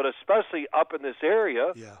this, but especially up in this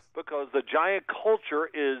area, because the Giant culture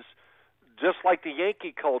is just like the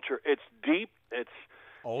Yankee culture. It's deep, it's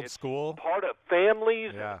old school, part of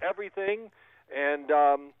families and everything, and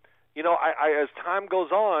you know, I as time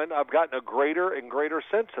goes on, I've gotten a greater and greater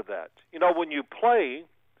sense of that. You know, when you play,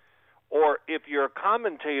 or if you're a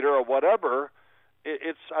commentator or whatever,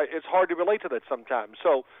 it's hard to relate to that sometimes.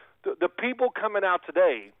 So the people coming out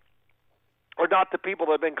today are not the people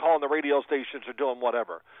that have been calling the radio stations or doing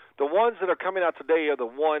whatever. The ones that are coming out today are the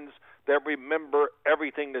ones that remember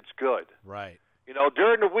everything that's good. Right. You know,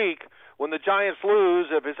 during the week when the Giants lose,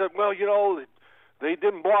 if they said, well, you know, they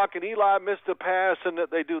didn't block and Eli missed a pass, and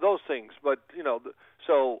that they do those things. But, you know,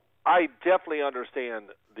 so I definitely understand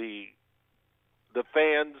the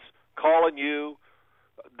fans calling you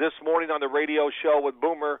this morning on the radio show with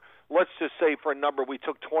Boomer. Let's just say for a number, we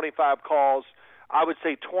took 25 calls. I would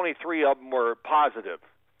say 23 of them were positive,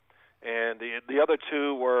 and the other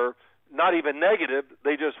 2 were not even negative.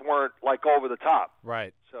 They just weren't like over the top.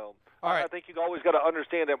 Right. So all right. I think you always got to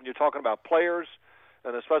understand that when you're talking about players,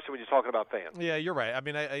 and especially when you're talking about fans. Yeah, you're right. I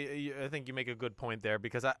mean, I think you make a good point there,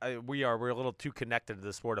 because we're a little too connected to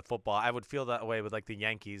the sport of football. I would feel that way with like the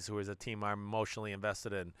Yankees, who is a team I'm emotionally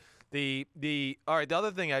invested in. All right, the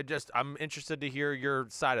other thing I'm interested to hear your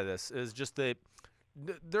side of this is just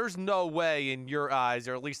there's no way in your eyes,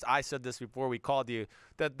 or at least I said this before we called you,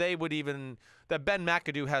 that that Ben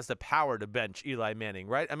McAdoo has the power to bench Eli Manning,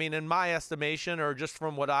 right? I mean, in my estimation, or just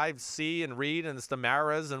from what I see and read, and it's the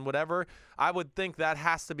Maras and whatever, I would think that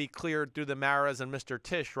has to be cleared through the Maras and Mr.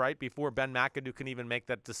 Tisch, right, before Ben McAdoo can even make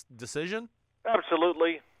that decision?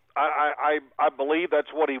 Absolutely. I believe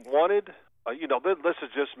that's what he wanted. You know, this is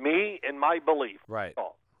just me and my belief. Right.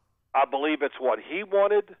 I believe it's what he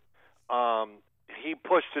wanted. He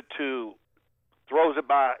pushed it to, throws it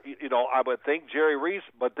by, you know, I would think Jerry Reese,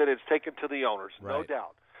 but then it's taken to the owners, no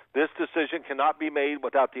doubt. This decision cannot be made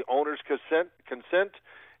without the owners' consent,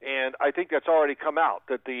 and I think that's already come out,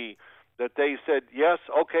 that they said, yes,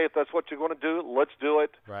 okay, if that's what you're going to do, let's do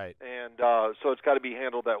it. Right. And so it's got to be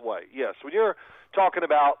handled that way. Yes, when you're talking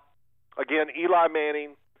about, again, Eli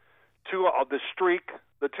Manning, the streak,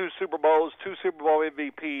 the 2 Super Bowls, 2 Super Bowl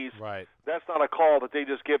MVPs. Right. That's not a call that they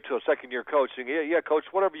just give to a second-year coach saying, yeah, coach,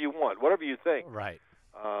 whatever you want, whatever you think. Right.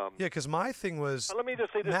 Yeah, because my thing was. Let me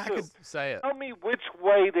just say this too. Say it. Tell me which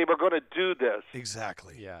way they were going to do this.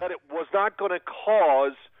 Exactly. Yeah. That it was not going to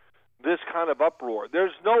cause this kind of uproar.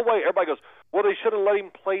 There's no way. Everybody goes, well, they should have let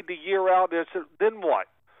him play the year out. Then what?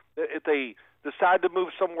 If they decide to move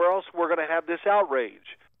somewhere else, we're going to have this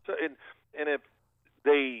outrage. So, and if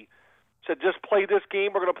they said, just play this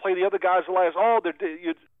game, we're going to play the other guys the last. Oh,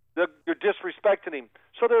 you're disrespecting him.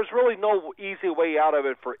 So there's really no easy way out of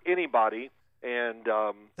it for anybody. And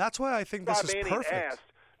that's why I think this is perfect. Asked,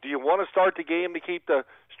 do you want to start the game to keep the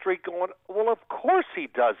streak going? Well, of course he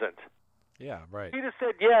doesn't. Yeah, right. He just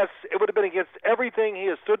said yes. It would have been against everything he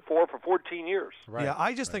has stood for 14 years. Right. Yeah,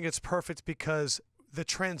 I just think it's perfect because the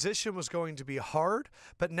transition was going to be hard,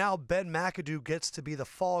 but now Ben McAdoo gets to be the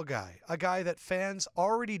fall guy, a guy that fans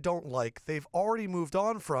already don't like, they've already moved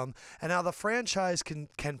on from, and now the franchise can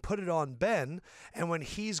put it on Ben, and when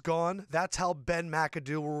he's gone, that's how Ben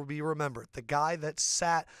McAdoo will be remembered, the guy that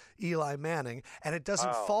sat Eli Manning, and it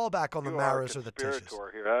doesn't fall back on the Maras or the Tisches.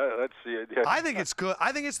 I think it's good.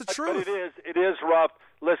 I think it's the truth. But it is rough.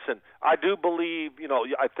 Listen, I do believe, you know,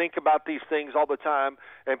 I think about these things all the time,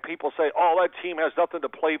 and people say, oh, that team has nothing to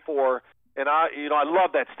play for, and I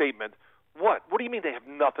love that statement. What? What do you mean they have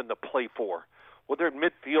nothing to play for? Well, they're in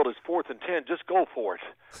midfield, it's 4th and 10, just go for it.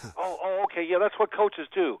 oh, okay, yeah, that's what coaches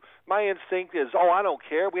do. My instinct is, I don't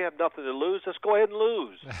care, we have nothing to lose, let's go ahead and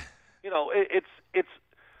lose. You know, it's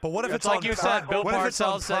But what if it's like you said? Bill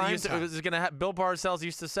Parcells said Bill Parcells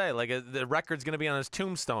used to say, like, the record's going to be on his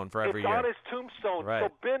tombstone for every year. It's on his tombstone. Right.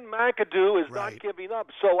 So Ben McAdoo is not giving up.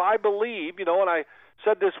 So I believe, you know, and I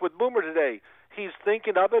said this with Boomer today, he's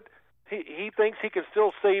thinking of it. He thinks he can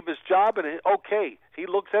still save his job, and okay, he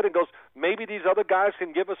looks at it and goes, maybe these other guys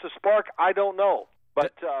can give us a spark. I don't know.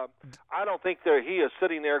 But I don't think he is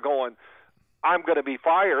sitting there going, I'm going to be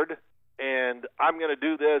fired, and I'm going to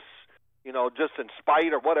do this, you know, just in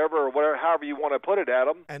spite or whatever, however you want to put it,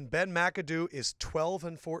 Adam. And Ben McAdoo is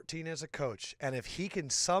 12-14 as a coach, and if he can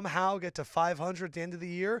somehow get to 500 at the end of the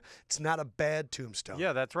year, it's not a bad tombstone.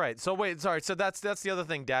 Yeah, that's right. So wait, sorry. So that's the other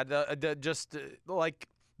thing, Dad. Like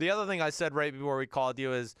The other thing I said right before we called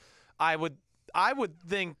you is I would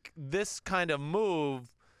think this kind of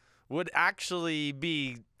move would actually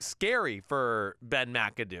be scary for Ben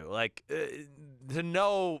McAdoo. Like, to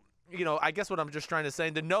know, I guess what I'm just trying to say,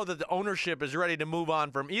 to know that the ownership is ready to move on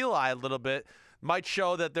from Eli a little bit might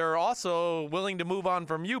show that they're also willing to move on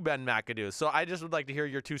from you, Ben McAdoo. So I just would like to hear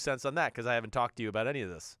your 2 cents on that because I haven't talked to you about any of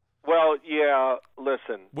this. Well, yeah,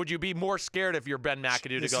 listen. Would you be more scared if you're Ben McAdoo to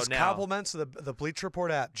go This is now? compliments of the Bleacher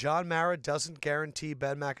Report app. John Mara doesn't guarantee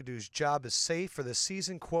Ben McAdoo's job is safe for the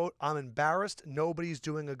season. Quote, I'm embarrassed. Nobody's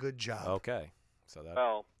doing a good job. Okay. So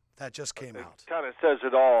that just came out. Kind of says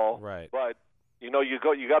it all. Right. But, you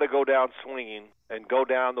got to go down swinging and go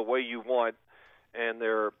down the way you want. And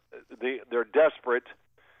they're desperate.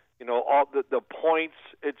 All the points,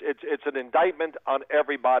 it's an indictment on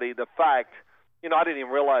everybody. The fact, I didn't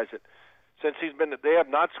even realize it. Since they have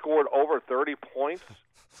not scored over 30 points.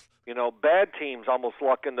 Bad teams almost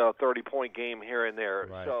luck into a 30-point game here and there.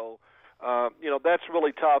 Right. So, that's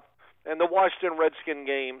really tough. And the Washington Redskin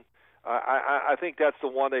game, I think that's the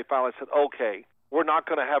one they finally said, okay, we're not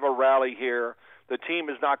going to have a rally here. The team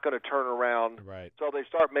is not going to turn around. Right. So they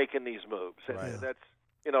start making these moves. Right. And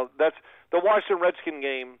that's the Washington Redskin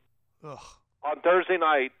game. Ugh. On Thursday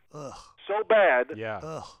night, Ugh. so bad. Yeah.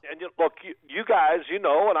 Ugh. And look, you guys, and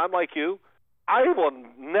I'm like you, I will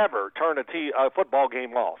never turn a football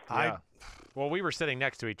game off. Yeah. Well, we were sitting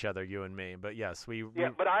next to each other, you and me, but yes,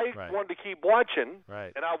 but I right. wanted to keep watching,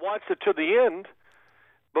 right. And I watched it to the end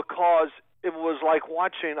because it was like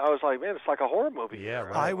watching. I was like, man, it's like a horror movie. Yeah,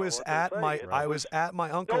 right. I was at my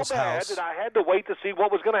uncle's so bad house. that I had to wait to see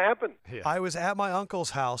what was going to happen. Yeah. I was at my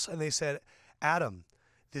uncle's house, and they said, Adam,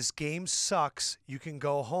 this game sucks. You can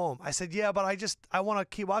go home. I said, yeah, but I want to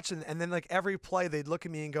keep watching. And then, like, every play, they'd look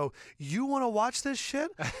at me and go, you want to watch this shit?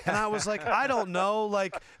 And I was like, I don't know.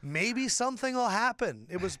 Like, maybe something will happen.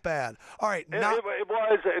 It was bad. All right. It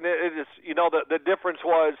was, and it is, the difference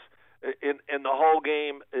was in the whole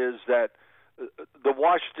game is that the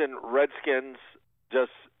Washington Redskins,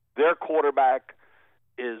 just their quarterback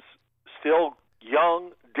is still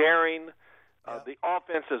young, daring. The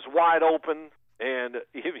offense is wide open. And,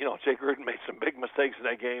 Jay Gruden made some big mistakes in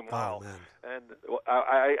that game. Wow. Oh, man. And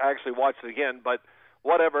I actually watched it again, but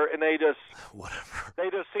whatever. And they just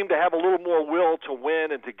seem to have a little more will to win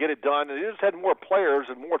and to get it done. And they just had more players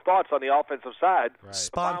and more thoughts on the offensive side. Right.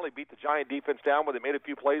 Finally beat the Giant defense down when they made a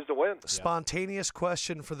few plays to win. Spontaneous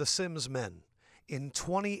question for the Sims men. In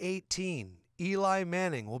 2018, Eli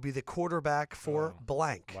Manning will be the quarterback for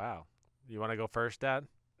blank. Wow. You want to go first, Dad?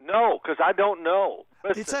 No, because I don't know.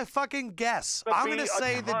 Listen, it's a fucking guess. I'm going to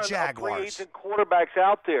say the Jaguars. Free agent quarterbacks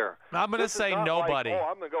out there. I'm going to say nobody.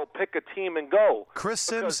 I'm going to go pick a team and go. Chris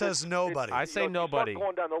Sims says nobody. I say nobody. You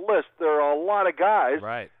start going down the list, there are a lot of guys.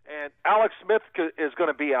 Right. And Alex Smith is going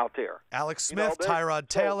to be out there. Alex Smith, Tyrod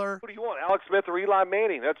Taylor. Who do you want, Alex Smith or Eli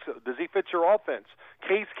Manning? Does he fit your offense?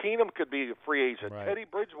 Case Keenum could be a free agent. Right. Teddy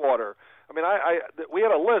Bridgewater. I mean, we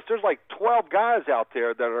had a list. There's like 12 guys out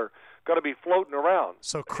there that are going to be floating around.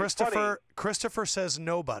 So Christopher says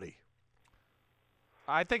nobody.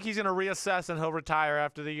 I think he's going to reassess and he'll retire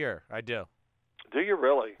after the year. I do. Do you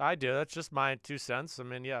really? I do. That's just my 2 cents. I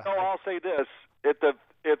mean, yeah. No, I'll say this: if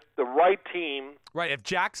the right team, right? If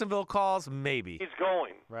Jacksonville calls, maybe he's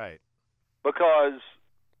going. Right. Because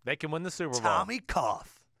they can win the Super Bowl. Tommy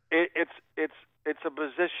Cough. It's a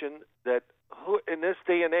position that in this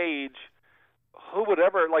day and age, who would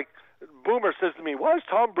ever like? Boomer says to me, "Why does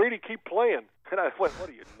Tom Brady keep playing?" And I went, "What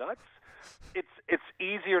are you, nuts?" It's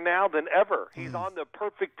easier now than ever. He's on the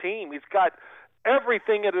perfect team. He's got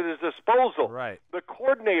everything at his disposal. Right. The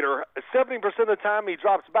coordinator, 70% of the time he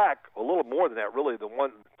drops back, a little more than that, really. The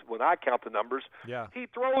one when I count the numbers, he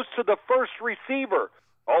throws to the first receiver.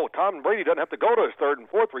 Oh, Tom Brady doesn't have to go to his third and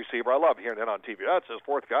fourth receiver. I love hearing that on TV. That's his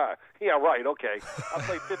fourth guy. Yeah, right. Okay, I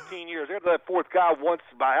played 15 years. There's that fourth guy once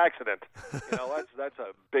by accident. That's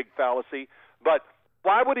a big fallacy. But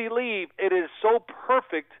why would he leave? It is so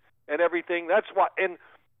perfect and everything. That's why. And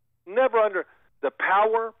never under the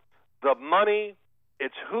power, the money.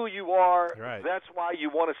 It's who you are. Right. That's why you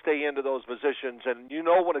want to stay into those positions. And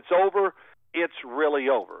when it's over, it's really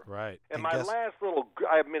over. Right. And my last little,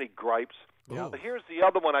 I have many gripes. Yeah. But here's the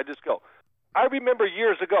other one. I remember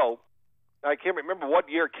years ago, I can't remember what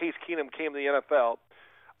year Case Keenum came to the NFL,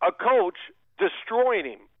 a coach destroying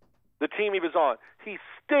him, the team he was on. He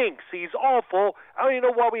stinks. He's awful. I don't even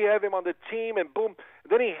know why we have him on the team, and boom.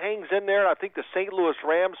 Then he hangs in there, and I think the St. Louis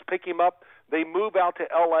Rams pick him up. They move out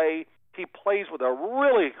to L.A. He plays with a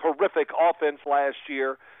really horrific offense last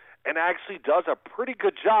year and actually does a pretty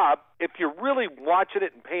good job if you're really watching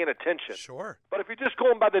it and paying attention. Sure. But if you're just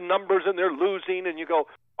going by the numbers and they're losing and you go,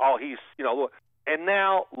 oh, he's, and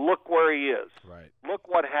now look where he is. Right. Look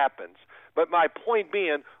what happens. But my point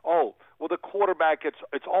being, the quarterback,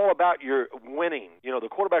 it's all about your winning. The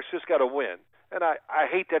quarterback's just got to win. And I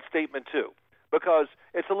hate that statement too, because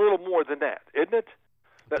it's a little more than that, isn't it?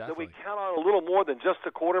 That we count on a little more than just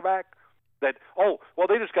the quarterback. That,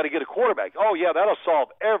 they just got to get a quarterback. Oh, yeah, that'll solve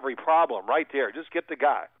every problem right there. Just get the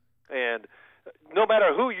guy. And no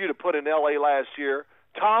matter who you'd have put in L.A. last year,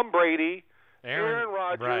 Tom Brady, Aaron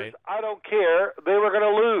Rodgers, right. I don't care. They were going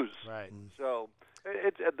to lose. Right. So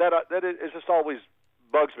it just always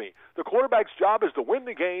bugs me. The quarterback's job is to win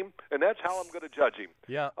the game, and that's how I'm going to judge him.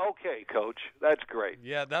 Yeah. Okay, Coach, that's great.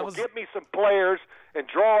 Yeah, Give me some players and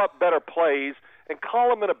draw up better plays and call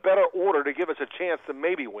them in a better order to give us a chance to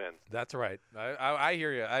maybe win. That's right. I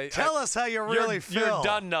hear you. Tell us how you really feel. You're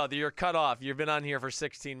done now. You're cut off. You've been on here for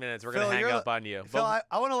 16 minutes. We're going to hang up on you. Phil, I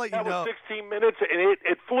want to let you know. That was 16 minutes, and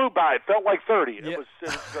it flew by. It felt like 30. Yeah. It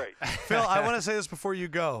was great. Phil, I want to say this before you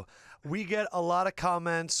go. We get a lot of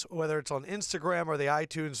comments, whether it's on Instagram or the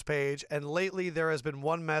iTunes page, and lately there has been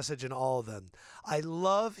one message in all of them. I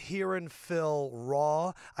love hearing Phil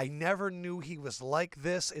raw. I never knew he was like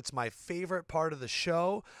this. It's my favorite part of the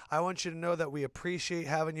show. I want you to know that we appreciate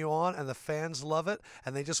having you on, and the fans love it,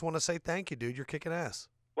 and they just want to say thank you, dude. You're kicking ass.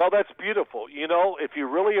 Well, that's beautiful. If you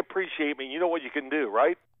really appreciate me, you know what you can do,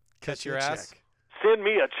 right? Catch your ass. Check. Send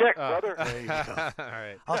me a check, brother. There you go. All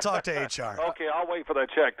right. I'll talk to HR. Okay, I'll wait for that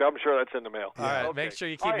check. I'm sure that's in the mail. All right. Okay. Make sure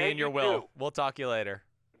you keep me in your will. Too. We'll talk to you later.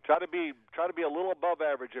 Try to be a little above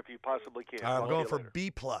average if you possibly can. I'm going for later.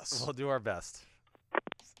 B+. We'll do our best.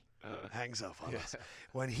 Hangs up on us.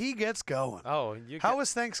 When he gets going. How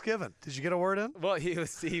was Thanksgiving? Did you get a word in? Well, he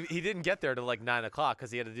didn't get there till like 9 o'clock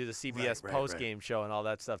because he had to do the CBS post-game show and all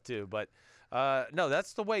that stuff too. But no,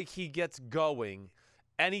 that's the way he gets going.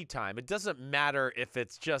 Anytime. It doesn't matter if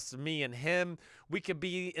it's just me and him. We could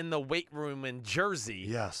be in the weight room in Jersey.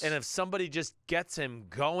 Yes. And if somebody just gets him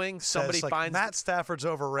going, somebody finds Matt Stafford's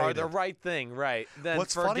overrated. Or the right thing, right. Then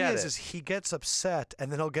what's funny is he gets upset,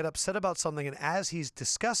 and then he'll get upset about something, and as he's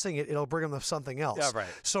discussing it, it'll bring him to something else. Yeah, right.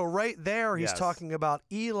 So right there, he's talking about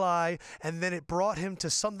Eli, and then it brought him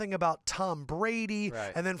to something about Tom Brady,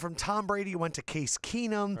 right. And then from Tom Brady, he went to Case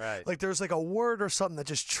Keenum. Right. Like there's like a word or something that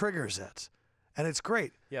just triggers it. And it's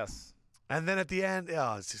great. Yes. And then at the end,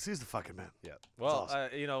 he's the fucking man. Yeah. Well,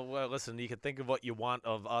 awesome. Listen, you can think of what you want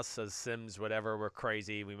of us as Sims, whatever. We're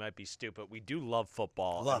crazy. We might be stupid. We do love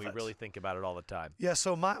football. We really think about it all the time. Yeah,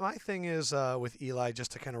 so my thing is with Eli,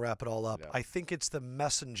 just to kind of wrap it all up, I think it's the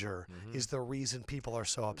messenger is the reason people are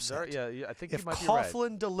so upset. I think if you might be right.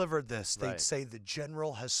 Coughlin delivered this, they'd say the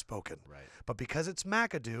general has spoken. Right. But because it's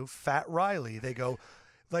McAdoo, Fat Riley, they go,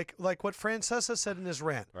 like what Francesa said in his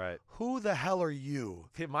rant. Right. Who the hell are you?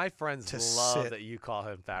 My friends love that you call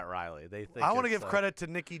him Fat Riley. They think I want to give credit to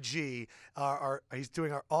Nikki G. He's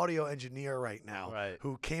doing our audio engineer right now,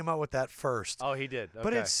 who came up with that first. Oh, he did. Okay.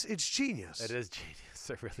 But it's genius. It is genius.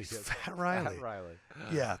 It really is. Fat Riley. Fat Riley.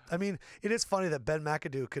 Yeah. I mean, it is funny that Ben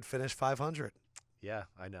McAdoo could finish 500. Yeah,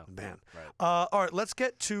 I know. Man. Right. All right, let's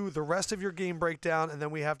get to the rest of your game breakdown, and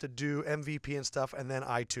then we have to do MVP and stuff, and then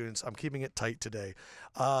iTunes. I'm keeping it tight today.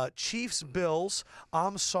 Chiefs, Bills.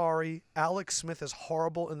 I'm sorry. Alex Smith is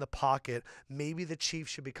horrible in the pocket. Maybe the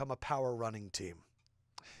Chiefs should become a power running team.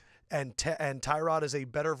 And Tyrod is a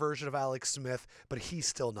better version of Alex Smith, but he's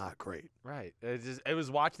still not great. Right. I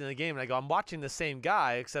was watching the game, and I go, I'm watching the same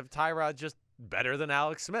guy, except Tyrod's just better than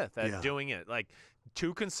Alex Smith at doing it. Like,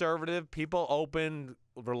 too conservative, people open,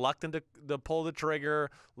 reluctant to pull the trigger,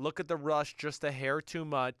 look at the rush just a hair too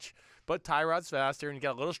much. But Tyrod's faster and he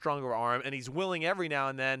got a little stronger arm, and he's willing every now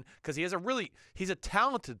and then because he's a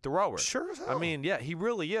talented thrower. Sure as hell. I mean, yeah, he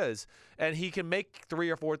really is. And he can make 3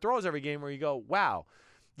 or 4 throws every game where you go, wow.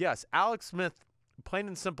 Yes, Alex Smith, plain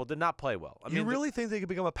and simple, did not play well. You really think they could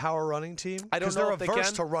become a power running team? I don't know if they can. Because they're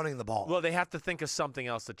averse to running the ball. Well, they have to think of something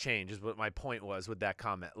else to change is what my point was with that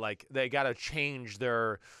comment. Like, they got to change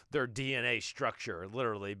their DNA structure,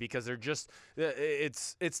 literally, because they're just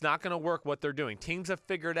it's not going to work what they're doing. Teams have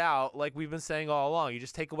figured out, like we've been saying all along, you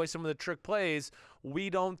just take away some of the trick plays.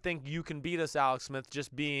 We don't think you can beat us, Alex Smith,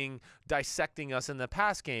 just dissecting us in the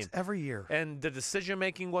pass game. It's every year. And the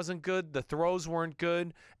decision-making wasn't good. The throws weren't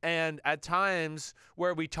good. And at times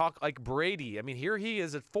where we talk like Brady, I mean, here he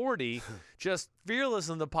is at 40, just fearless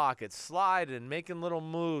in the pocket, sliding, making little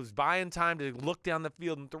moves, buying time to look down the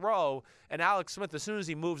field and throw. And Alex Smith, as soon as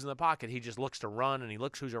he moves in the pocket, he just looks to run, and he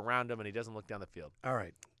looks who's around him, and he doesn't look down the field. All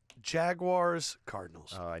right. Jaguars,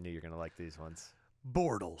 Cardinals. Oh, I knew you were going to like these ones.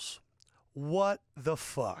 Bortles. What the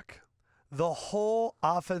fuck? The whole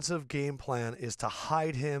offensive game plan is to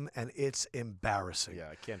hide him, and it's embarrassing. Yeah,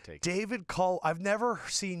 I can't take it. David I've never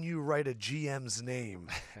seen you write a GM's name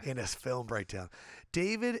in a film breakdown.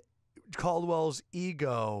 David Caldwell's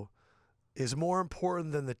ego is more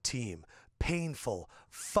important than the team. Painful.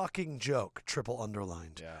 Fucking joke. Triple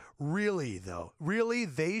underlined. Yeah. Really, though. Really,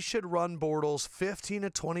 they should run Bortles 15 to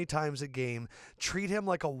 20 times a game. Treat him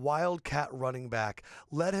like a wildcat running back.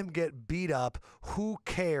 Let him get beat up. Who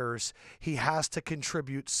cares? He has to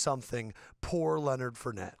contribute something. Poor Leonard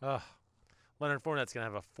Fournette. Leonard Fournette's going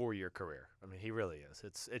to have a 4-year career. I mean, he really is.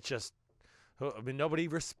 It's just, I mean, nobody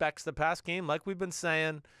respects the pass game. Like we've been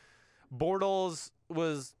saying, Bortles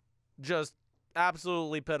was just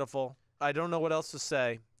absolutely pitiful. I don't know what else to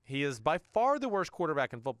say. He is by far the worst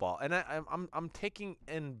quarterback in football, and I'm taking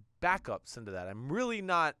in backups into that. I'm really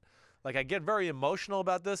not like I get very emotional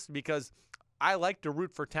about this because I like to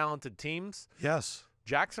root for talented teams. Yes,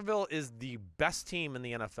 Jacksonville is the best team in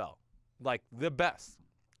the NFL, like the best.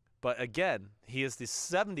 But again, he is the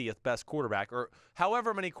 70th best quarterback, or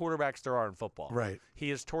however many quarterbacks there are in football. Right.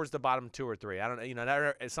 He is towards the bottom 2 or 3. I don't know. You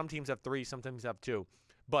know, some teams have 3, some teams have 2,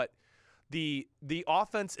 but. The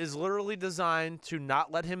offense is literally designed to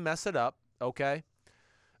not let him mess it up, okay?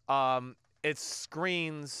 It's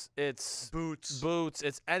screens, it's boots,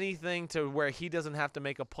 it's anything to where he doesn't have to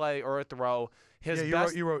make a play or a throw.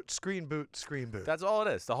 You wrote screen boot. That's all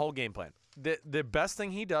it is, the whole game plan. The best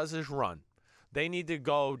thing he does is run. They need to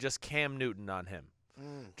go just Cam Newton on him.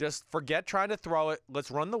 Just forget trying to throw it. Let's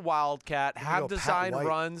run the Wildcat. Have design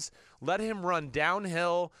runs. Let him run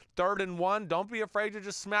downhill. 3rd and 1. Don't be afraid to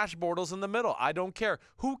just smash Bortles in the middle. I don't care.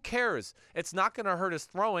 Who cares? It's not going to hurt his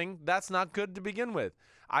throwing. That's not good to begin with.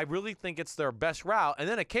 I really think it's their best route. And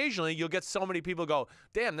then occasionally you'll get so many people go,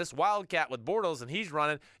 damn, this Wildcat with Bortles and he's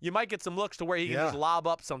running. You might get some looks to where he can just lob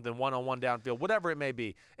up something one-on-one downfield, whatever it may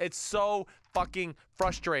be. It's so fucking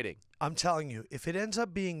frustrating. I'm telling you, if it ends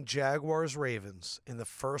up being Jaguars-Ravens in the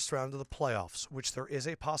first round of the playoffs, which there is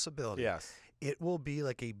a possibility, it will be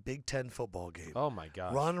like a Big Ten football game. Oh, my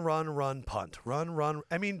God. Run, punt. Run.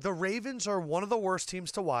 I mean, the Ravens are one of the worst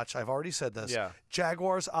teams to watch. I've already said this. Yeah.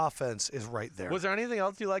 Jaguars' offense is right there. Was there anything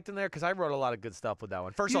else you liked in there? Because I wrote a lot of good stuff with that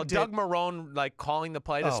one. First of all, Doug Marrone, like, calling the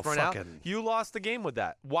play to sprint out. You lost the game with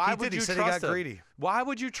that. Why would you trust him? He got greedy. Why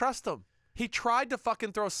would you trust him? He tried to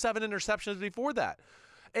fucking throw 7 interceptions before that.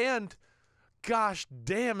 And gosh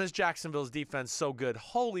damn, is Jacksonville's defense so good.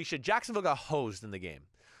 Holy shit. Jacksonville got hosed in the game.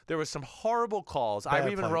 There was some horrible calls. I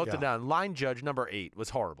even wrote them down. Line judge number 8 was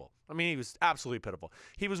horrible. I mean, he was absolutely pitiful.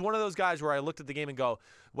 He was one of those guys where I looked at the game and go,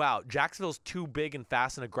 wow, Jacksonville's too big and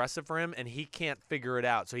fast and aggressive for him, and he can't figure it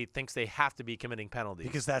out, so he thinks they have to be committing penalties.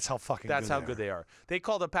 Because that's how fucking good they are. They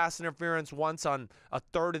called a pass interference once on a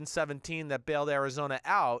 3rd and 17 that bailed Arizona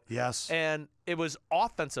out. Yes. And it was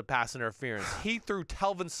offensive pass interference. He threw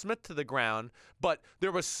Telvin Smith to the ground, but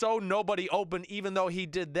there was nobody open even though he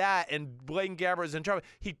did that, and Blaine Gabbert was in trouble.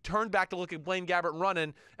 He turned back to look at Blaine Gabbert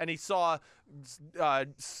running, and he saw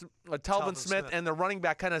Telvin Smith and the running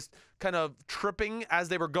back kind of tripping as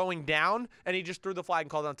they were going down, and he just threw the flag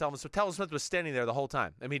and called on Telvin. So Telvin Smith was standing there the whole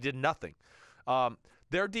time. I mean, he did nothing.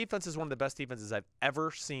 Their defense is one of the best defenses I've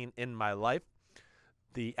ever seen in my life.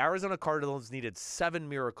 The Arizona Cardinals needed 7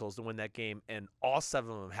 miracles to win that game, and all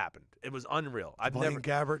 7 of them happened. It was unreal. Blaine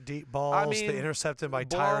Gabbert deep balls, the intercepted by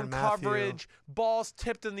Tyrann Mathieu. Coverage, balls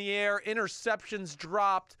tipped in the air, interceptions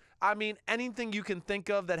dropped. I mean, anything you can think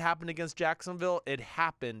of that happened against Jacksonville, it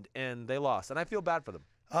happened, and they lost. And I feel bad for them.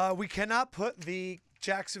 We cannot put the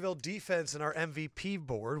Jacksonville defense in our MVP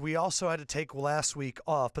board. We also had to take last week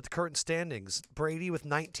off, but the current standings, Brady with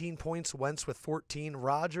 19 points, Wentz with 14.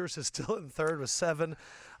 Rodgers is still in 3rd with 7.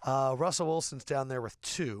 Russell Wilson's down there with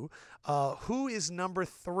 2. Who is number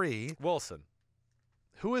 3? Wilson.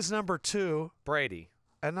 Who is number 2? Brady.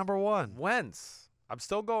 And number 1? Wentz. I'm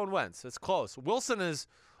still going Wentz. It's close. Wilson is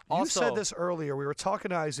also. You said this earlier. We were talking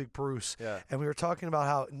to Isaac Bruce, and we were talking about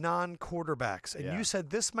how non-quarterbacks, and you said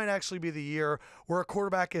this might actually be the year where a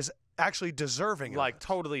quarterback is actually deserving of it.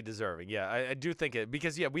 Totally deserving. Yeah, I do think it.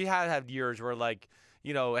 Because, we had years where, like,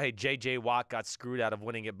 hey, J.J. Watt got screwed out of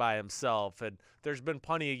winning it by himself, and there's been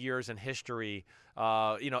plenty of years in history.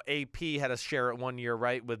 AP had a share it one year,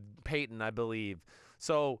 right, with Peyton, I believe.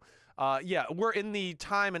 So, we're in the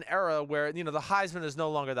time and era where, the Heisman is no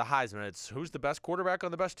longer the Heisman. It's who's the best quarterback on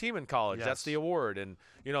the best team in college. Yes. That's the award. And,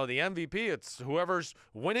 the MVP, it's whoever's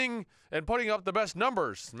winning and putting up the best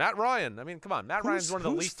numbers. Matt Ryan. I mean, come on. Matt Ryan's one of the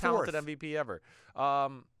least talented MVP ever.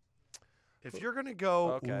 If you're going to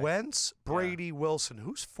go Wentz, Brady, Wilson,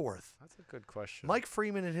 who's fourth? That's a good question. Mike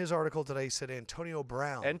Freeman in his article today said Antonio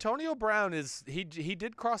Brown. Antonio Brown he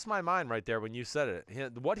did cross my mind right there when you said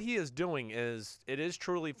it. What he is doing is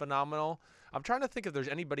truly phenomenal. I'm trying to think if there's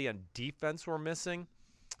anybody on defense we're missing.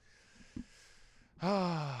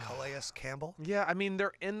 Calais Campbell? Yeah, I mean,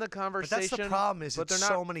 they're in the conversation. But that's the problem is it's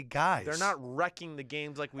so many guys. They're not wrecking the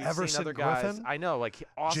games like we've Everson seen other guys. Griffin? I know, like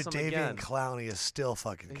awesome Jadeveon again. Clowney is still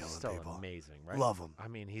fucking He's killing still people. amazing, right? Love him. I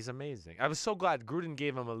mean, he's amazing. I was so glad Gruden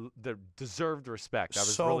gave him the deserved respect. I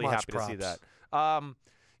was So really much happy props. to see that.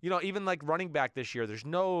 Even like running back this year, there's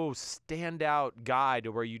no standout guy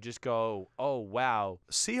to where you just go, oh, wow.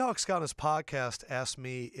 Seahawks guy on his podcast asked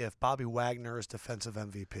me if Bobby Wagner is defensive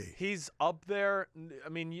MVP. He's up there. I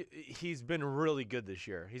mean, he's been really good this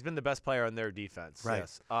year. He's been the best player on their defense. Right.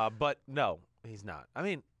 Yes. But no, he's not. I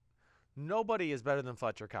mean, nobody is better than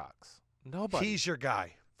Fletcher Cox. Nobody. He's your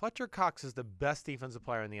guy. Fletcher Cox is the best defensive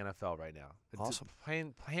player in the NFL right now. Awesome.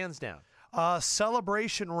 Hands down.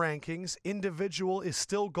 Celebration rankings. Individual is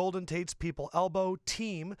still Golden Tate's people elbow.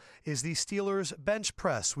 Team is the Steelers bench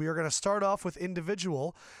press. We are going to start off with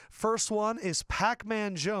individual. First one is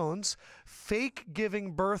Pac-Man Jones, fake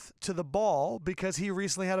giving birth to the ball because he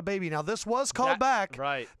recently had a baby. Now, this was called back,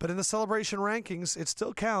 right? But in the celebration rankings, it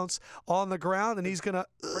still counts on the ground, and he's going to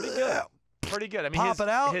pretty good. Pretty good. I mean, pop it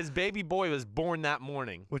out. His baby boy was born that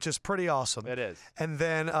morning, which is pretty awesome. It is. And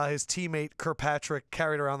then his teammate Kirkpatrick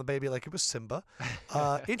carried around the baby like it was Simba.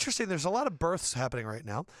 Interesting. There's a lot of births happening right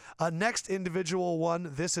now. Next individual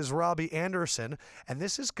one. This is Robby Anderson, and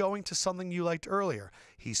this is going to something you liked earlier.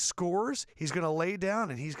 He scores. He's going to lay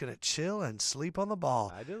down and he's going to chill and sleep on the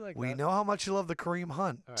ball. I do like We that. know how much you love the Kareem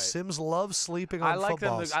Hunt. Right. Sims loves sleeping on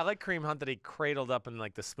footballs. I like Kareem Hunt that he cradled up in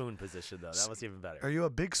like the spoon position though. That was even better. Are you a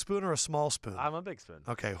big spoon or a small spoon? I'm a big spoon.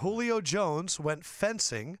 Okay, Julio Jones went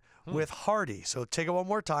fencing with Hardy. So take it one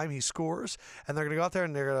more time. He scores, and they're going to go out there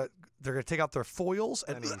and they're going to take out their foils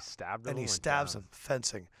and he stabbed him. And he stabs him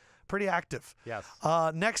fencing. Pretty active. Yes.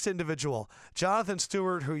 Next individual, Jonathan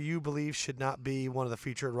Stewart, who you believe should not be one of the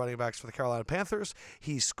featured running backs for the Carolina Panthers.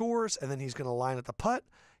 He scores, and then he's going to line at the putt.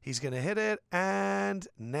 He's going to hit it, and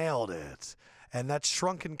nailed it. And that's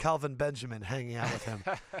shrunken Calvin Benjamin hanging out with him.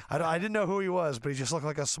 I didn't know who he was, but he just looked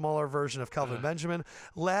like a smaller version of Calvin Benjamin.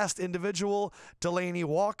 Last individual, Delaney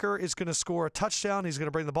Walker is going to score a touchdown. He's going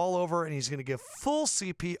to bring the ball over, and he's going to give full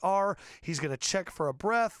CPR. He's going to check for a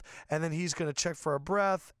breath, and then he's going to check for a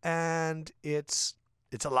breath, and it's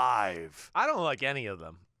alive. I don't like any of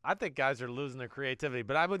them. I think guys are losing their creativity,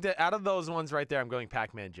 but out of those ones right there, I'm going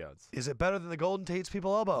Pac-Man Jones. Is it better than the Golden Tate's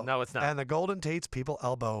people elbow? No, it's not. And the Golden Tate's people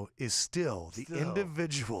elbow is still the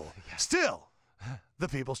individual. Still the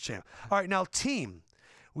people's champ. All right, now team.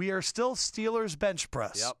 We are still Steelers bench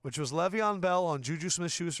press, which was Le'Veon Bell on Juju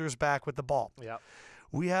Smith-Schuster's back with the ball. Yep.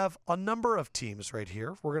 We have a number of teams right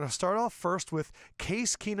here. We're going to start off first with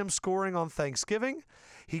Case Keenum scoring on Thanksgiving.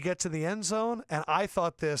 He gets in the end zone, and I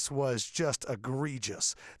thought this was just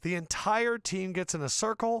egregious. The entire team gets in a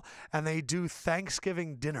circle, and they do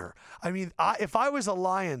Thanksgiving dinner. I mean, if I was a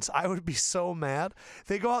Lions, I would be so mad.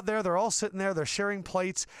 They go out there, they're all sitting there, they're sharing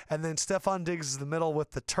plates, and then Stephon Diggs is in the middle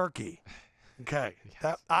with the turkey. Okay.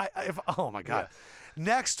 Yes. Oh, my God. Yes.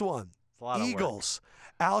 Next one, Eagles.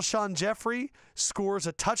 Alshon Jeffrey scores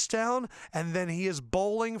a touchdown, and then he is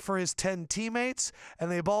bowling for his 10 teammates,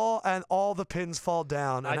 and they ball, and all the pins fall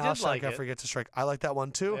down, and Alshon Jeffrey gets a strike. I like that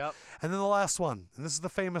one, too. Yep. And then the last one, and this is the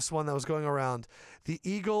famous one that was going around, the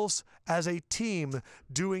Eagles as a team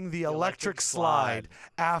doing the electric slide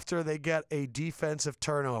after they get a defensive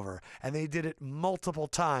turnover. And they did it multiple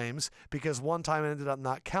times because one time it ended up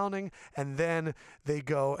not counting, and then they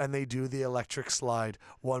go and they do the electric slide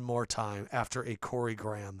one more time after a Corey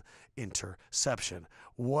Graham interception.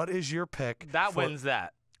 What is your pick? That wins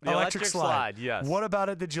that. The electric slide, yes. What about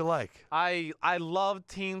it did you like? I love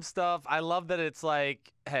team stuff. I love that it's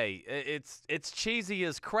like, hey, it's cheesy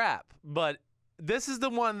as crap, but this is the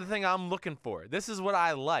thing I'm looking for. This is what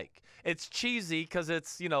I like. It's cheesy because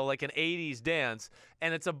it's, like an 80s dance,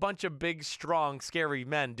 and it's a bunch of big, strong, scary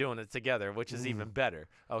men doing it together, which is even better,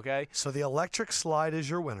 okay? So the electric slide is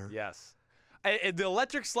your winner. Yes. The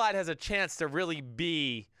electric slide has a chance to really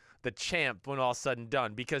be the champ when all's said and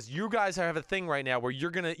done, because you guys have a thing right now where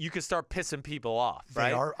you can start pissing people off, right?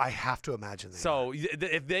 They are. I have to imagine they so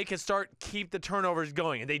if they can keep the turnovers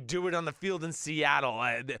going, and they do it on the field in Seattle,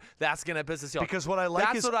 that's gonna piss us off. Because what I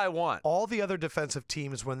like that's what I want. All the other defensive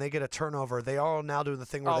teams, when they get a turnover, they are now doing the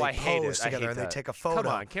thing where they pose together and they take a photo.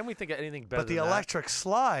 Come on, can't we think of anything better? But the than electric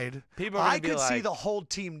slide, people I could see the whole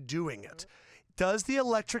team doing it. Does the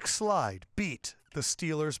electric slide beat the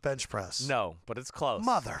Steelers bench press? No, but it's close.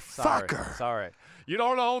 Motherfucker. Sorry. You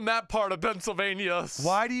don't own that part of Pennsylvania.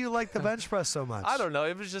 Why do you like the bench press so much? I don't know.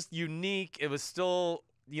 It was just unique. It was still,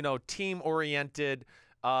 team-oriented.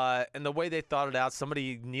 And the way they thought it out,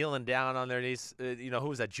 somebody kneeling down on their knees. Who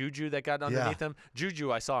was that? Juju that got underneath him?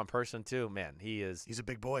 Juju, I saw in person, too. Man, he's a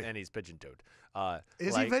big boy. And he's pigeon-toed.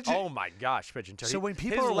 Is he pigeon? Oh, my gosh, pigeon-toed. So when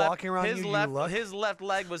people are walking around you look? His left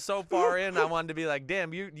leg was so far in, I wanted to be like,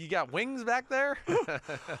 damn, you got wings back there?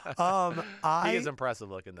 He is impressive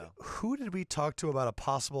looking, though. Who did we talk to about a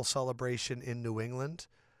possible celebration in New England?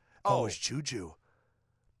 Oh, it was Juju.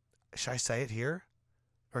 Should I say it here?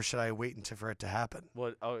 Or should I wait until for it to happen?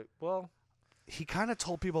 What? Oh, well. He kind of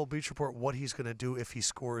told people at Bleach Report what he's going to do if he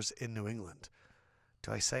scores in New England.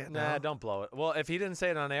 Do I say it now? Nah, don't blow it. Well, if he didn't say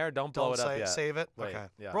it on air, don't blow it up yet. Save it? Wait, okay.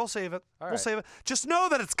 Yeah. We'll save it. All we'll right. save it. Just know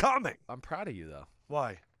that it's coming. I'm proud of you, though.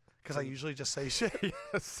 Why? Because I usually just say shit.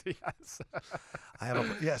 Yes.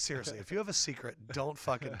 Seriously. If you have a secret, don't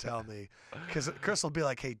fucking tell me. Because Chris will be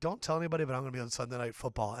like, hey, don't tell anybody, but I'm going to be on Sunday Night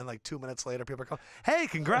Football. And like 2 minutes later, people are calling, hey,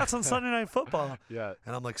 congrats on Sunday Night Football. Yeah.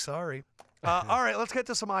 And I'm like, sorry. All right, let's get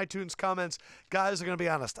to some iTunes comments. Guys, I'm going to be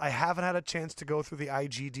honest. I haven't had a chance to go through the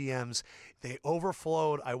IG DMs. They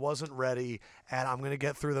overflowed. I wasn't ready, and I'm going to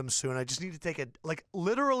get through them soon. I just need to take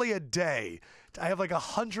literally a day. I have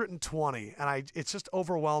 120, and it's just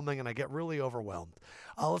overwhelming, and I get really overwhelmed.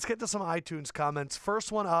 Let's get to some iTunes comments.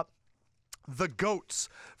 First one up, The Goats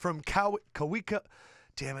from Kawika.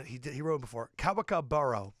 Damn it, he wrote before. Kawika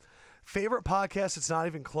Borough. Favorite podcast, it's not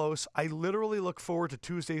even close. I literally look forward to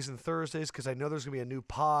Tuesdays and Thursdays because I know there's going to be a new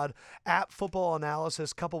pod. App football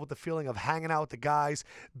analysis coupled with the feeling of hanging out with the guys.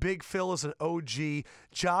 Big Phil is an OG.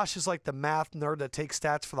 Josh is like the math nerd that takes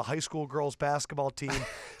stats for the high school girls basketball team.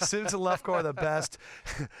 Sims and Lefkoe are the best.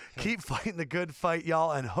 Keep fighting the good fight,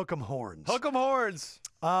 y'all, and hook 'em horns. Hook 'em horns.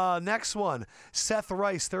 Next one, Seth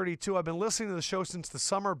Rice, 32. I've been listening to the show since the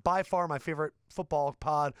summer. By far my favorite football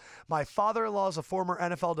pod. My father-in-law is a former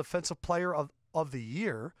NFL Defensive Player of the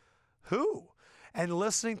Year. Who? And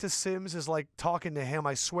listening to Sims is like talking to him.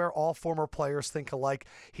 I swear all former players think alike.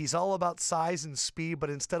 He's all about size and speed, but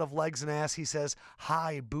instead of legs and ass, he says,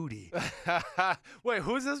 high booty. Wait,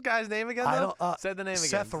 who's this guy's name again, though? Say the name again.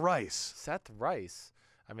 Seth Rice. Seth Rice.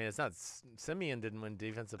 I mean, it's not. Simeon didn't win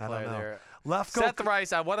defensive player there. Lefkoe, Seth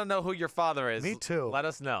Rice, I want to know who your father is. Me too. Let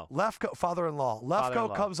us know. Lefkoe, father-in-law.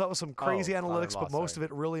 Lefkoe comes up with some crazy analytics, but most of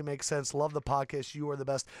it really makes sense. Love the podcast. You are the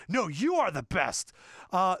best. No, you are the best.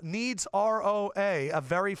 Needs ROA, a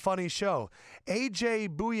very funny show.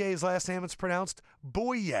 AJ Bouye's last name is pronounced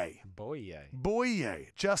Boye. Boye.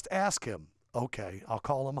 Just ask him. Okay, I'll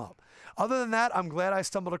call him up. Other than that, I'm glad I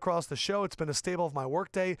stumbled across the show. It's been a staple of my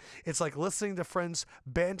workday. It's like listening to friends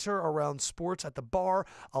banter around sports at the bar.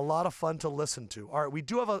 A lot of fun to listen to. All right, we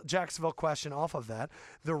do have a Jacksonville question off of that.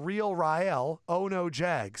 The real Rael, oh no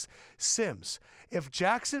Jags. Sims, if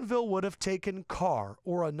Jacksonville would have taken Carr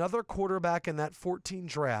or another quarterback in that 14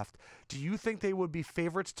 draft, do you think they would be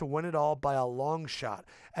favorites to win it all by a long shot?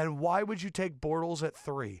 And why would you take Bortles at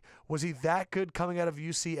 3? Was he that good coming out of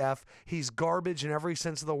UCF? He's garbage in every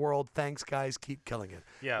sense of the world. Thanks, guys. Keep killing it.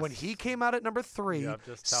 Yes. When he came out at number 3,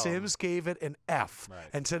 Sims gave it an F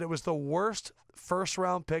and said it was the worst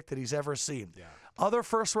first-round pick that he's ever seen. Yeah. Other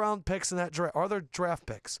first-round picks in that draft, other draft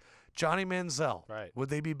picks, Johnny Manziel. Right. Would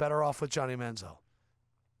they be better off with Johnny Manziel?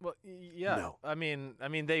 Well, yeah. No. I mean,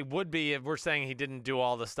 they would be if we're saying he didn't do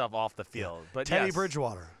all the stuff off the field. Yeah. But Teddy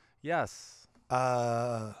Bridgewater. Yes. Who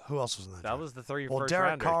else was in that? That was the first Derek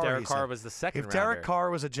rounder. Carr. Derek Carr was the second rounder. If Derek Carr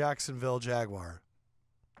was a Jacksonville Jaguar,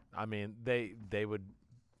 I mean, they would.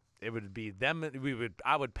 It would be them.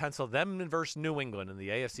 I would pencil them versus New England in the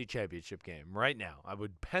AFC Championship game right now. I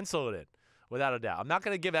would pencil it in without a doubt. I'm not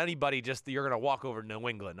going to give anybody just you're going to walk over New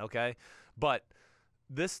England, okay? But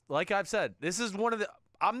this, like I've said, this is one of the.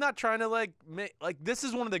 I'm not trying to this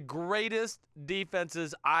is one of the greatest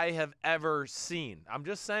defenses I have ever seen. I'm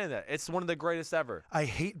just saying that. It's one of the greatest ever. I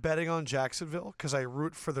hate betting on Jacksonville because I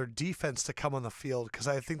root for their defense to come on the field because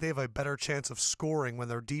I think they have a better chance of scoring when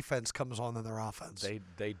their defense comes on than their offense.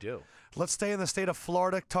 They do. Let's stay in the state of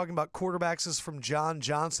Florida. Talking about quarterbacks is from John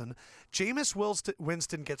Johnson. Jameis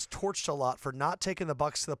Winston gets torched a lot for not taking the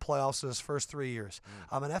Bucs to the playoffs in his first 3 years.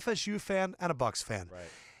 I'm an FSU fan and a Bucs fan. Right.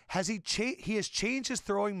 He has changed his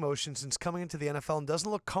throwing motion since coming into the NFL and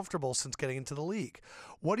doesn't look comfortable since getting into the league.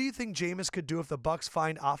 What do you think Jameis could do if the Bucs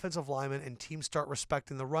find offensive linemen and teams start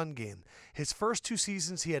respecting the run game? His first 2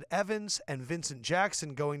 seasons, he had Evans and Vincent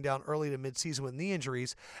Jackson going down early to midseason with knee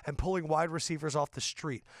injuries and pulling wide receivers off the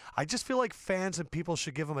street. I just feel like fans and people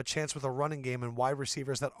should give him a chance with a running game and wide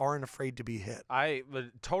receivers that aren't afraid to be hit. I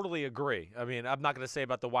would totally agree. I mean, I'm not going to say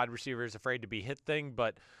about the wide receivers afraid to be hit thing,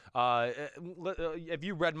 but if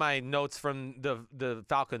you read my notes from the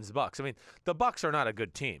Falcons Bucs, I mean, the Bucs are not a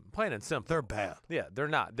good team, plain and simple. They're bad. Yeah, they're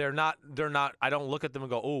not. They're not. I don't look at them and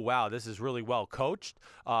go, oh wow, this is really well coached.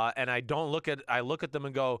 And I look at them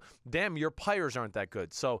and go, damn, your players aren't that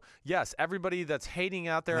good. So yes, everybody that's hating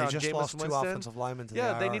out there on Jameis Winston, they just lost 2 offensive linemen to the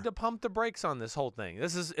yeah, IR. they need to pump the brakes on this whole thing.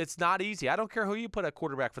 It's not easy. I don't care who you put at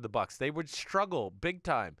quarterback for the Bucs. They would struggle big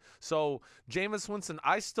time. So Jameis Winston,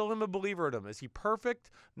 I still am a believer in him. Is he perfect?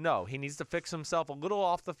 No. He needs to fix himself a little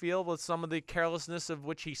off the field with some of the carelessness of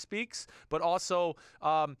which he speaks, but also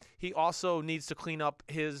he also needs to clean up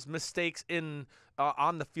his mistakes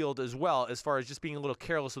on the field as well, as far as just being a little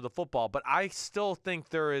careless with the football. But I still think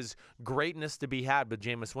there is greatness to be had with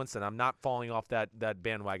Jameis Winston. I'm not falling off that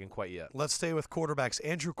bandwagon quite yet. Let's stay with quarterbacks.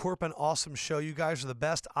 Andrew Corpin, awesome show. You guys are the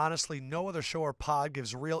best. Honestly, no other show or pod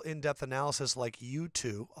gives real in-depth analysis like you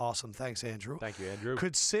two. Awesome. Thanks, Andrew. Thank you, Andrew.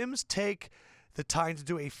 Could Sims take the time to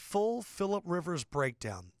do a full Phillip Rivers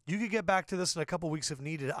breakdown? You could get back to this in a couple weeks if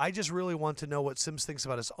needed. I just really want to know what Sims thinks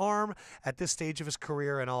about his arm at this stage of his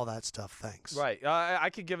career and all that stuff. Thanks. Right. I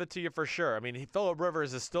could give it to you for sure. I mean, Phillip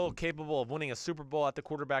Rivers is still capable of winning a Super Bowl at the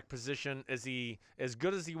quarterback position. Is he as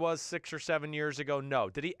good as he was 6 or 7 years ago? No.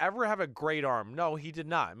 Did he ever have a great arm? No, he did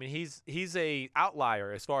not. I mean, he's a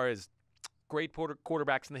outlier as far as great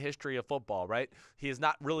quarterbacks in the history of football, right? He is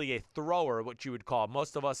not really a thrower, what you would call.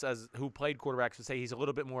 Most of us who played quarterbacks would say he's a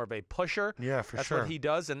little bit more of a pusher. Yeah, for That's sure. what he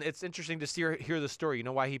does, and it's interesting to hear the story. You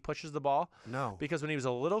know why he pushes the ball? No. Because when he was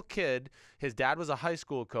a little kid, his dad was a high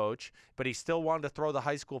school coach, but he still wanted to throw the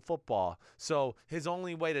high school football. So his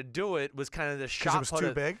only way to do it was kind of the shot put. It was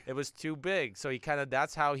too big? It was too big. So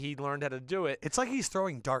that's how he learned how to do it. It's like he's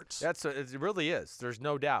throwing darts. It really is. There's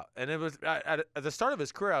no doubt. And it was at the start of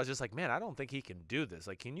his career, I was just like, man, I don't think he can do this.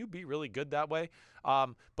 Like, can you be really good that way?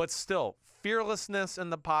 But still, fearlessness in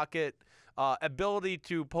the pocket, ability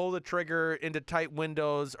to pull the trigger into tight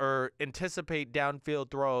windows or anticipate downfield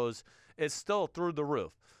throws is still through the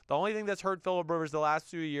roof. The only thing that's hurt Phillip Rivers the last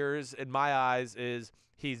few years, in my eyes, is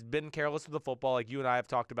he's been careless with the football, like you and I have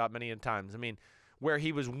talked about many times. I mean, where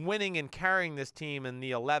he was winning and carrying this team in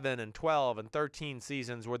the 11 and 12 and 13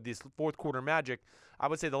 seasons with this fourth quarter magic, I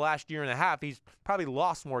would say the last year and a half, he's probably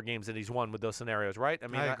lost more games than he's won with those scenarios, right? I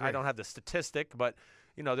mean, I don't have the statistic, but,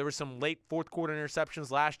 there were some late fourth quarter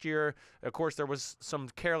interceptions last year. Of course, there was some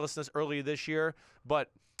carelessness early this year,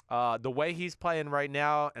 but the way he's playing right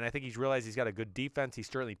now, and I think he's realized he's got a good defense. He's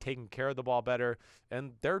certainly taking care of the ball better,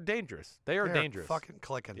 and they're dangerous. They're dangerous. Fucking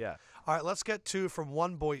clicking. Yeah. All right, let's get from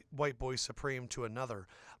one white boy supreme to another.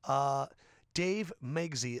 Dave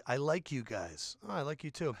Meggsy, I like you guys. Oh, I like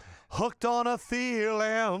you too. Hooked on a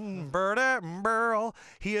feeling, Birdie Burl.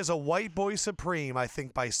 He is a white boy supreme, I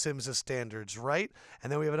think, by Sims' standards, right?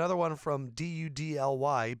 And then we have another one from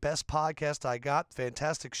DUDLY. Best podcast I got.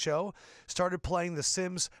 Fantastic show. Started playing the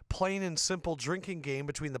Sims plain and simple drinking game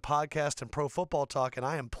between the podcast and Pro Football Talk, and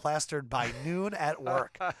I am plastered by noon at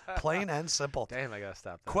work. Plain and simple. Damn, I got to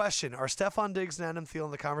stop that. Question, are Stephon Diggs and Adam Thielen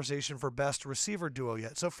in the conversation for best receiver duo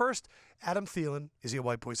yet? So first, Adam Thielen, is he a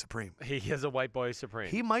white boy supreme? He is a white boy supreme.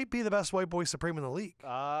 He might be the best white boy supreme in the league.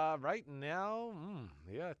 Right now,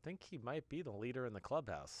 yeah, I think he might be the leader in the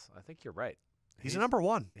clubhouse. I think you're right. He's a number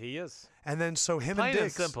one. He is. And then so him Plain and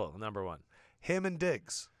Diggs. and simple, number one. Him and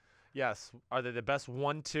Diggs. Yes. Are they the best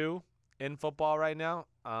 1-2 in football right now?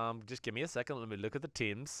 Just give me a second. Let me look at the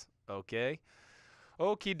teams. Okay.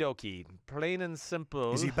 Okie dokie. Plain and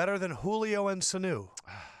simple. Is he better than Julio and Sanu?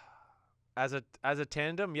 As a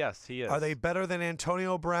tandem, yes, he is. Are they better than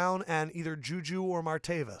Antonio Brown and either Juju or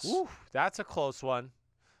Martavis? Ooh, that's a close one.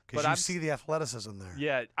 Because you see the athleticism there.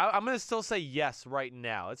 Yeah, I'm going to still say yes right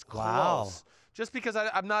now. It's close. Wow. Just because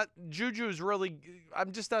I'm not – Juju's really –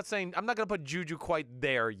 I'm just not saying – I'm not going to put Juju quite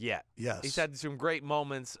there yet. Yes. He's had some great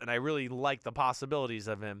moments, and I really like the possibilities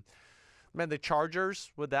of him. Man, the Chargers,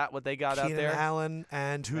 with what they got out there. Keenan Allen,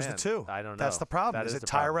 and who's the two? I don't know. That's the problem. That is it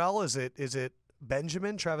Tyrell? Is it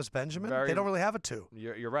Benjamin, Travis Benjamin? They don't really have a two.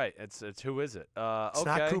 You're right. It's who is it? It's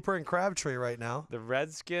not Cooper and Crabtree right now. The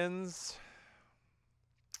Redskins.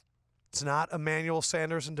 It's not Emmanuel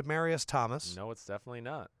Sanders and Demaryius Thomas. No, it's definitely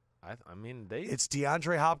not. I mean, It's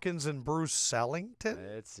DeAndre Hopkins and Bruce Sellington.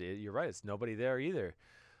 You're right. It's nobody there either.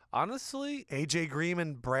 Honestly, AJ Green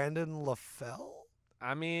and Brandon LaFell.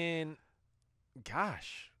 I mean,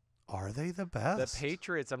 gosh. Are they the best? The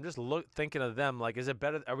Patriots, I'm just thinking of them. Like, is it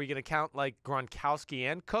better? Are we going to count, like, Gronkowski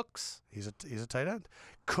and Cooks? He's a tight end.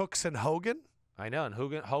 Cooks and Hogan? I know, and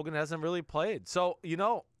Hogan hasn't really played. So,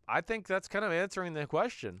 I think that's kind of answering the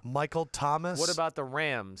question. Michael Thomas. What about the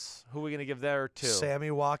Rams? Who are we going to give there to? Sammy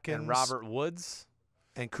Watkins. And Robert Woods.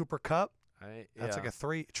 And Cooper Kupp. That's like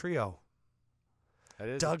a trio. That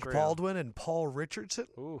is Doug Baldwin and Paul Richardson.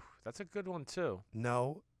 Ooh, that's a good one, too.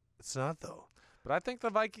 No, it's not, though. But I think the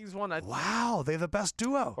Vikings won. Wow, they're the best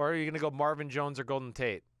duo. Or are you going to go Marvin Jones or Golden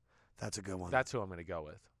Tate? That's a good one. That's who I'm going to go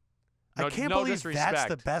with. I can't believe that's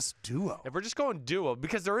the best duo. If we're just going duo,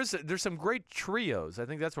 because there's some great trios. I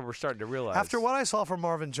think that's what we're starting to realize. After what I saw from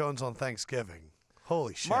Marvin Jones on Thanksgiving,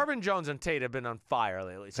 holy shit. Marvin Jones and Tate have been on fire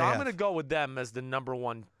lately. So I'm going to go with them as the number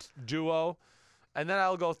one duo. And then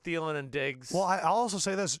I'll go Thielen and Diggs. Well, I'll also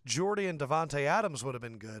say this. Jordy and Devontae Adams would have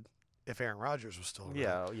been good if Aaron Rodgers was still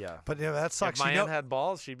around. Yeah. But that sucks. If my aunt had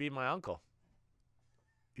balls, she'd be my uncle.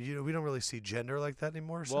 We don't really see gender like that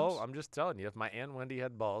anymore. Well, I'm just telling you, if my Aunt Wendy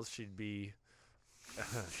had balls, she'd be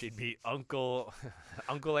Uncle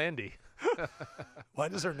Andy. Why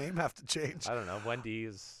does her name have to change? I don't know. Wendy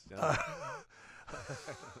is. All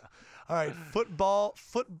right, football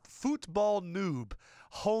noob,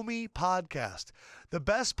 homie podcast. The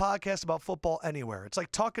best podcast about football anywhere. It's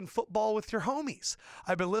like talking football with your homies.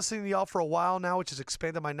 I've been listening to y'all for a while now, which has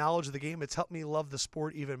expanded my knowledge of the game. It's helped me love the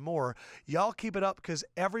sport even more. Y'all keep it up because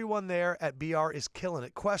everyone there at BR is killing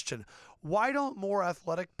it. Question, why don't more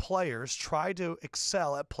athletic players try to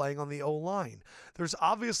excel at playing on the O-line? There's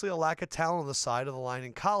obviously a lack of talent on the side of the line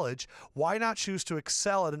in college. Why not choose to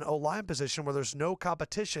excel at an O-line position where there's no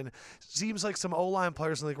competition? Seems like some O-line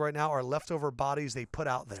players in the league right now are leftover bodies they put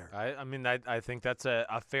out there. I think that's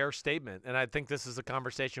a fair statement, and I think this is a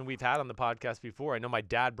conversation we've had on the podcast before. I know my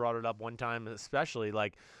dad brought it up one time, especially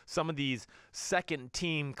like some of these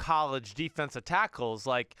second-team college defensive tackles,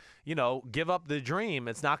 like, give up the dream.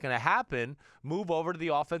 It's not going to happen. Move over to the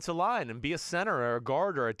offensive line and be a center or a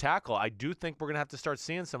guard or a tackle. I do think we're going to have to start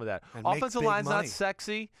seeing some of that. And offensive line's money. Not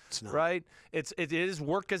sexy, it's not. Right? It is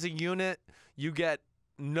work as a unit. You get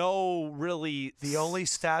no really. The only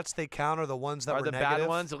stats they count are the ones that are were the negative. bad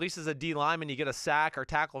ones. At least as a D lineman, you get a sack or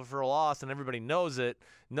tackle for a loss, and everybody knows it.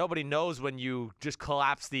 Nobody knows when you just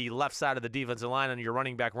collapse the left side of the defensive line and your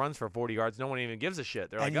running back runs for 40 yards. No one even gives a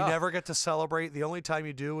shit. They're and like, you never get to celebrate. The only time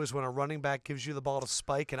you do is when a running back gives you the ball to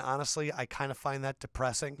spike, and honestly, I kind of find that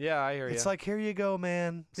depressing. Yeah, I hear you. It's like, here you go,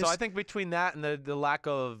 man. So I think between that and the lack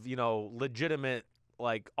of, legitimate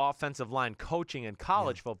offensive line coaching in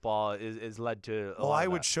college football is led to a lot I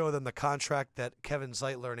of would that. show them the contract that Kevin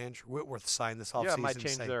Zeitler and Andrew Whitworth signed this offseason. Yeah, it might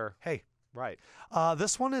change their. Hey, right.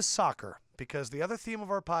 This one is soccer, because the other theme of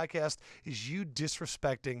our podcast is you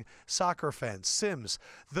disrespecting soccer fans. Sims.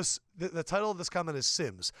 The title of this comment is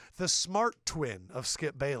Sims, the smart twin of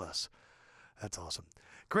Skip Bayless. That's awesome.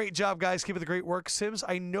 Great job, guys. Keep up the great work. Sims,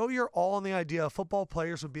 I know you're all on the idea of football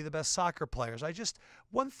players would be the best soccer players.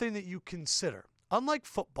 One thing that you consider. Unlike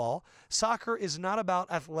football, soccer is not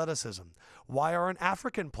about athleticism. Why aren't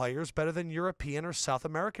African players better than European or South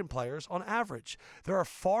American players on average? There are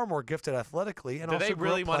far more gifted athletically and Do also they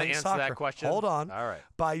really want to answer soccer. that question? Hold on. All right.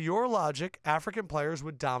 By your logic, African players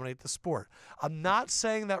would dominate the sport. I'm not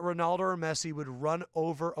saying that Ronaldo or Messi would run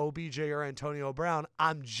over OBJ or Antonio Brown.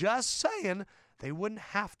 I'm just saying they wouldn't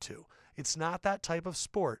have to. It's not that type of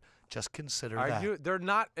sport. Just consider that. They're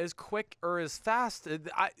not as quick or as fast.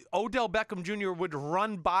 Odell Beckham Jr. would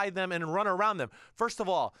run by them and run around them. First of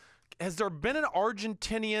all, has there been an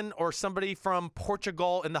Argentinian or somebody from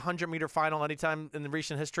Portugal in the 100-meter final anytime in the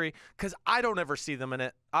recent history? Because I don't ever see them in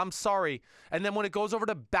it. I'm sorry. And then when it goes over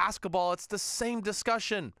to basketball, it's the same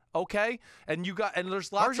discussion, okay? And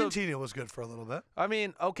there's lots Argentina was good for a little bit. I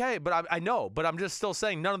mean, okay, but I know. But I'm just still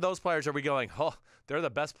saying none of those players are we going, they're the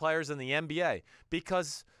best players in the NBA.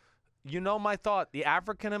 Because my thought. The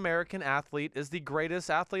African-American athlete is the greatest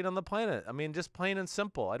athlete on the planet. I mean, just plain and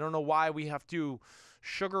simple. I don't know why we have to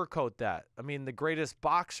sugarcoat that. I mean, the greatest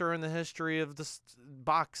boxer in the history of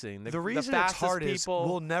boxing. The reason it's hard is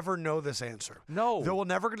we'll never know this answer. No. We're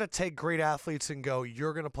never going to take great athletes and go,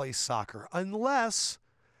 you're going to play soccer. Unless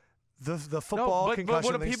the football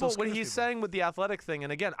concussion thing still scares what he's people. saying with the athletic thing,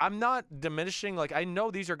 and again, I'm not diminishing. I know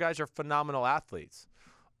these guys are phenomenal athletes.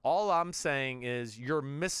 All I'm saying is you're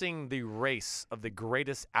missing the race of the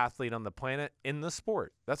greatest athlete on the planet in the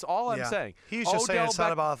sport. That's all I'm saying. He's just saying it's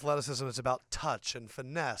not about athleticism. It's about touch and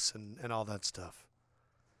finesse and all that stuff.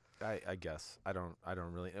 I guess. I don't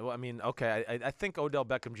really. Well, I mean, okay. I think Odell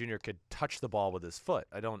Beckham Jr. could touch the ball with his foot.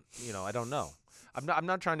 I don't know. I'm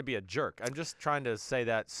not trying to be a jerk. I'm just trying to say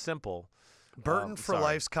that simple. Burton for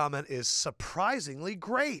Life's comment is surprisingly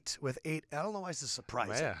great with 8. I don't know why this is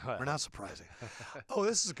surprising. We're not surprising. Oh,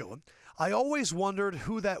 this is a good one. I always wondered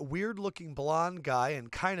who that weird-looking blonde guy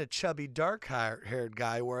and kind of chubby dark-haired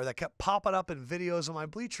guy were that kept popping up in videos on my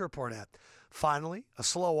Bleacher Report app. Finally, a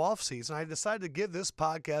slow off-season, I decided to give this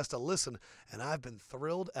podcast a listen, and I've been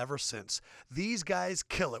thrilled ever since. These guys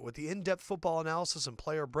kill it with the in-depth football analysis and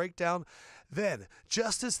player breakdown. Then,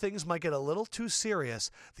 just as things might get a little too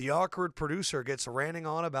serious, the awkward producer gets ranting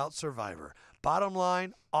on about Survivor. Bottom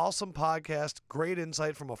line, awesome podcast, great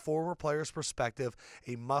insight from a former player's perspective,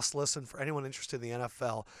 a must-listen for anyone interested in the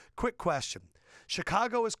NFL. Quick question.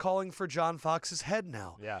 Chicago is calling for John Fox's head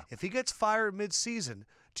now. Yeah. If he gets fired mid-season,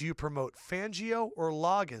 do you promote Fangio or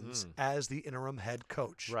Loggins as the interim head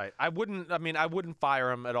coach? Right. I wouldn't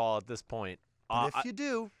fire him at all at this point. But if you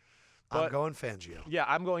do, I'm going Fangio. Yeah,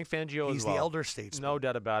 I'm going Fangio as well. He's the elder statesman. No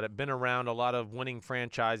doubt about it. Been around a lot of winning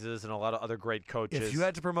franchises and a lot of other great coaches. If you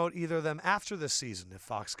had to promote either of them after this season, if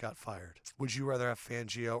Fox got fired, would you rather have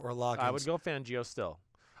Fangio or Loggins? I would go Fangio still.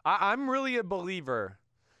 I'm really a believer,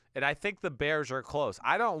 and I think the Bears are close.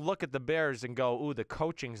 I don't look at the Bears and go, ooh, the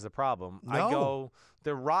coaching's the problem. No. I go,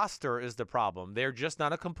 the roster is the problem. They're just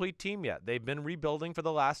not a complete team yet. They've been rebuilding for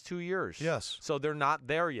the last 2 years. Yes. So they're not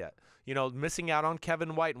there yet. You know, missing out on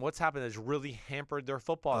Kevin White and what's happened has really hampered their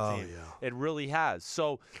football team. Yeah. It really has.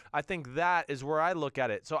 So I think that is where I look at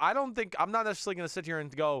it. So I'm not necessarily going to sit here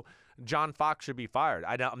and go, John Fox should be fired.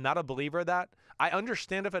 I'm not a believer of that. I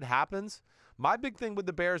understand if it happens. My big thing with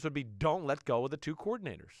the Bears would be don't let go of the 2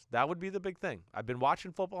 coordinators. That would be the big thing. I've been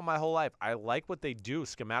watching football my whole life. I like what they do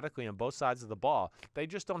schematically on both sides of the ball. They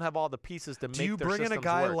just don't have all the pieces to make their systems work. Do you bring in a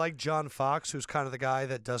guy like John Fox, who's kind of the guy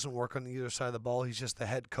that doesn't work on either side of the ball? He's just the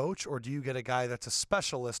head coach, or do you get a guy that's a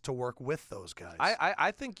specialist to work with those guys?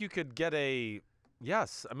 I think you could get a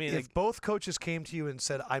yes. I mean, if both coaches came to you and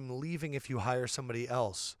said, "I'm leaving if you hire somebody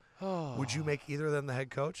else," would you make either of them the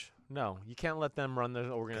head coach? No, you can't let them run the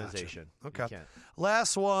organization. Gotcha. Okay.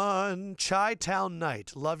 Last one, Chi-Town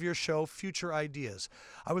Night. Love your show. Future ideas.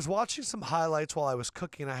 I was watching some highlights while I was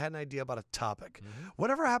cooking, and I had an idea about a topic.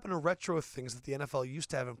 Whatever happened to retro things that the NFL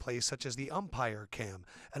used to have in place, such as the umpire cam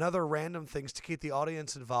and other random things to keep the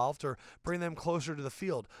audience involved or bring them closer to the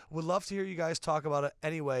field? Would love to hear you guys talk about it.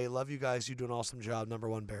 Anyway, love you guys. You do an awesome job.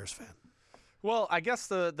 #1 Bears fan. Well, I guess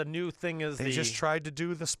the new thing is they just tried to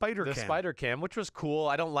do the spider cam. The spider cam, which was cool.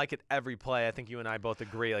 I don't like it every play. I think you and I both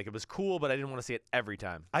agree. Like, it was cool, but I didn't want to see it every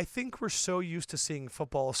time. I think we're so used to seeing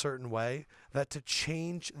football a certain way that to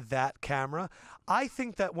change that camera, I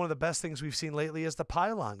think that one of the best things we've seen lately is the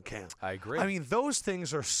pylon cam. I agree. I mean, those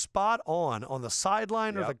things are spot on the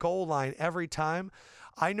sideline or the goal line every time.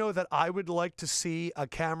 I know that I would like to see a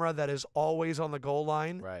camera that is always on the goal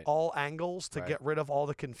line, all angles to get rid of all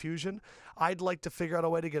the confusion. I'd like to figure out a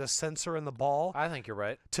way to get a sensor in the ball. I think you're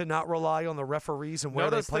right. To not rely on the referees and where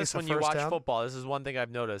they place a first down. Notice this when you watch football. This is one thing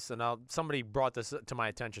I've noticed, and somebody brought this to my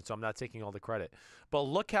attention, so I'm not taking all the credit. But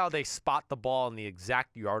look how they spot the ball in the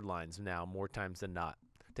exact yard lines now more times than not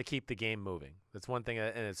to keep the game moving. That's one thing,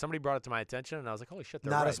 and somebody brought it to my attention, and I was like, holy shit, they're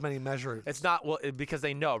not right. as many measures. It's not, because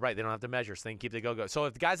they know, right, they don't have to measure, so they can keep the go-go. So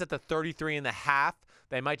if the guy's at the 33.5,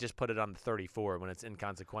 they might just put it on the 34 when it's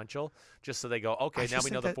inconsequential, just so they go, okay, now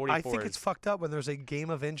we know the 44 I think it's fucked up when there's a game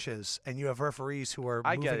of inches and you have referees who are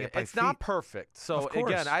moving it by it's feet. Not perfect. So,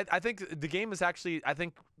 again, I think the game is actually,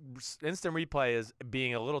 instant replay is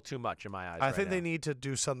being a little too much in my eyes. I think they need to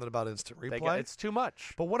do something about instant replay. It's too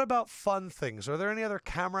much. But what about fun things? Are there any other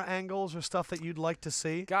camera angles or stuff that you'd like to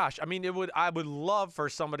see? Gosh, I mean, I would love for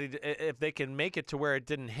somebody to, if they can make it to where it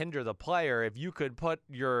didn't hinder the player, if you could put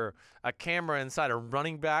a camera inside a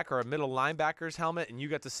running back or a middle linebacker's helmet and you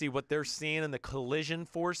got to see what they're seeing and the collision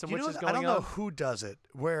force and which is going on. I don't know who does it,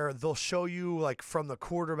 where they'll show you like from the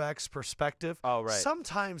quarterback's perspective. Oh, right.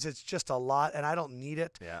 Sometimes it's just a lot, and I don't need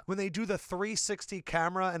it. Yeah. When they do the 360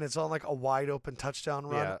 camera and it's on like a wide open touchdown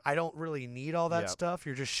run, I don't really need all that stuff.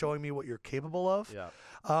 You're just showing me what you're capable of. Yeah.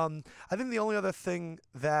 I think the only other thing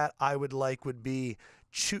that I would like would be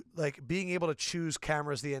being able to choose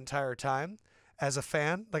cameras the entire time. As a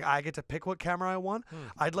fan, like I get to pick what camera I want.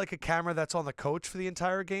 I'd like a camera that's on the coach for the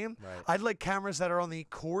entire game. Right. I'd like cameras that are on the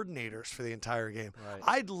coordinators for the entire game. Right.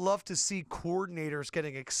 I'd love to see coordinators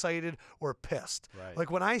getting excited or pissed. Right. Like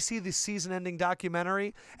when I see the season-ending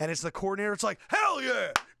documentary and it's the coordinator, it's like, hell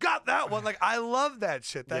yeah, got that one. Like I love that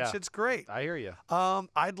shit. That shit's great. I hear you.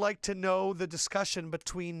 I'd like to know the discussion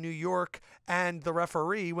between New York and the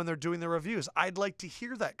referee when they're doing the reviews. I'd like to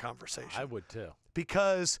hear that conversation. I would too.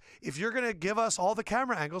 Because if you're going to give us all the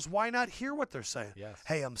camera angles, why not hear what they're saying? Yes.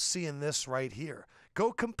 Hey, I'm seeing this right here.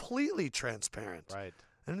 Go completely transparent. Right.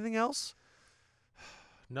 Anything else?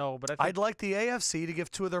 No, but I'd like the AFC to give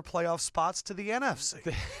 2 of their playoff spots to the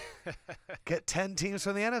NFC. Get 10 teams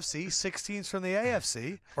from the NFC, 6 teams from the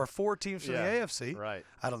AFC, or 4 teams from the AFC. Right.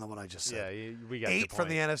 I don't know what I just said. Yeah, we got 8 from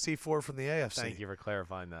the NFC, 4 from the AFC. Thank you for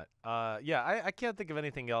clarifying that. I can't think of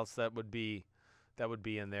anything else that would be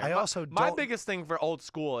in there. My biggest thing for old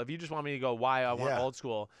school, if you just want me to go why I want old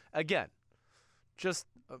school, again, just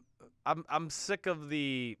I'm sick of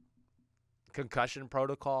the concussion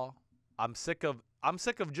protocol. I'm sick of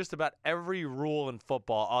just about every rule in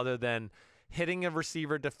football other than hitting a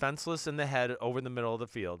receiver defenseless in the head over the middle of the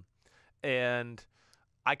field. And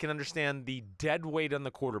I can understand the dead weight on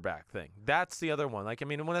the quarterback thing. That's the other one. Like, I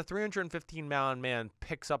mean, when a 315-pound man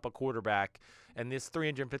picks up a quarterback and this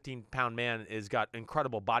 315-pound man has got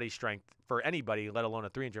incredible body strength for anybody, let alone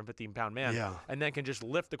a 315-pound man, and then can just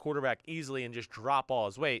lift the quarterback easily and just drop all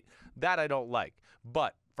his weight, that I don't like.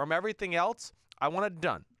 But from everything else, I want it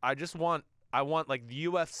done. I want like the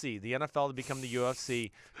UFC, the NFL to become the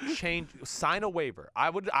UFC, sign a waiver. I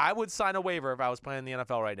would sign a waiver if I was playing the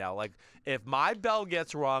NFL right now. Like, if my bell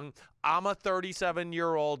gets rung, I'm a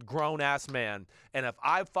 37-year-old grown-ass man, and if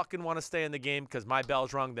I fucking want to stay in the game because my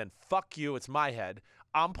bell's rung, then fuck you, it's my head.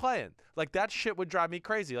 I'm playing. Like, that shit would drive me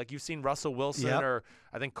crazy. Like, you've seen Russell Wilson or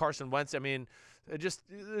I think Carson Wentz. I mean,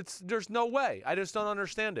 there's no way. I just don't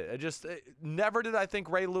understand it. Never did I think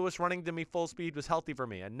Ray Lewis running to me full speed was healthy for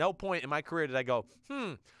me. At no point in my career did I go,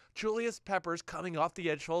 Julius Peppers coming off the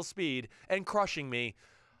edge full speed and crushing me.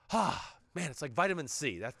 Man, it's like vitamin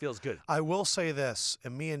C. That feels good. I will say this,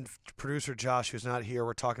 and me and producer Josh, who's not here,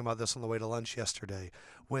 were talking about this on the way to lunch yesterday.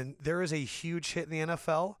 When there is a huge hit in the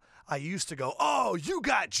NFL, I used to go, oh, you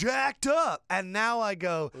got jacked up. And now I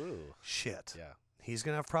go, ooh, shit. Yeah. He's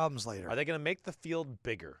going to have problems later. Are they going to make the field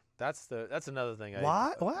bigger? That's another thing.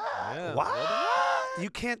 What? Yeah, what? You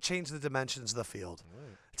can't change the dimensions of the field.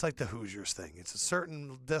 Right. It's like the Hoosiers thing. It's a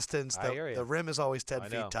certain distance. The rim is always 10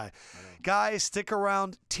 feet high. Guys, stick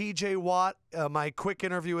around. TJ Watt, my quick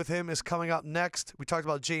interview with him is coming up next. We talked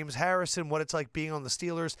about James Harrison, what it's like being on the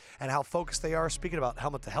Steelers, and how focused they are. Speaking about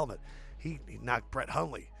helmet to helmet, he knocked Brett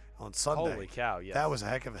Hundley on Sunday. Holy cow, yes. That was a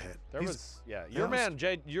heck of a hit.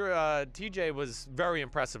 TJ was very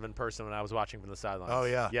impressive in person when I was watching from the sidelines. Oh,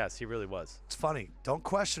 yeah. Yes, he really was. It's funny. Don't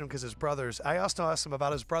question him because his brothers. I also asked him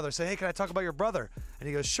about his brother. I said, hey, can I talk about your brother? And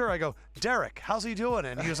he goes, sure. I go, Derek, how's he doing?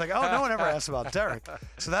 And he was like, oh, no one ever asked about Derek.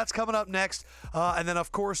 So that's coming up next. And then,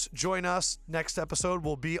 of course, join us. Next episode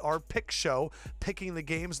will be our pick show, picking the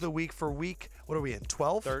games of the week for week. What are we in,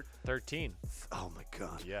 12? 13. Oh, my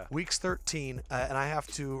God. Yeah. Week's 13, and I have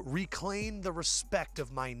to reclaim the respect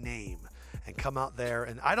of my name and come out there.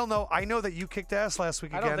 And I don't know. I know that you kicked ass last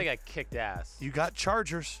week again. I don't think I kicked ass. You got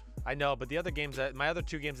Chargers. I know, but the other games, my other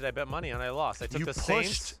 2 games that I bet money on, I lost. I took the Saints. You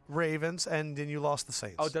pushed Ravens, and then you lost the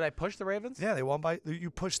Saints. Oh, did I push the Ravens? Yeah, they won by.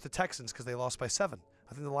 You pushed the Texans because they lost by 7.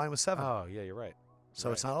 I think the line was 7. Oh, yeah, you're right.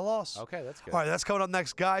 So it's not a loss. Okay, that's good. All right, that's coming up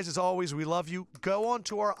next. Guys, as always, we love you. Go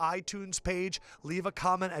onto our iTunes page. Leave a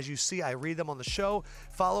comment. As you see, I read them on the show.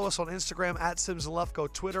 Follow us on Instagram,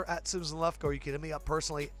 @SimsandLefkoe, Twitter, @SimsandLefkoe. You can hit me up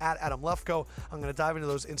personally, @AdamLefkoe. I'm going to dive into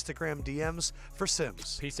those Instagram DMs for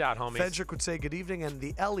Sims. Peace out, homies. Fendrick would say good evening, and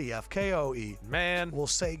the Lefkoe man will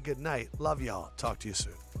say good night. Love y'all. Talk to you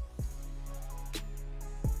soon.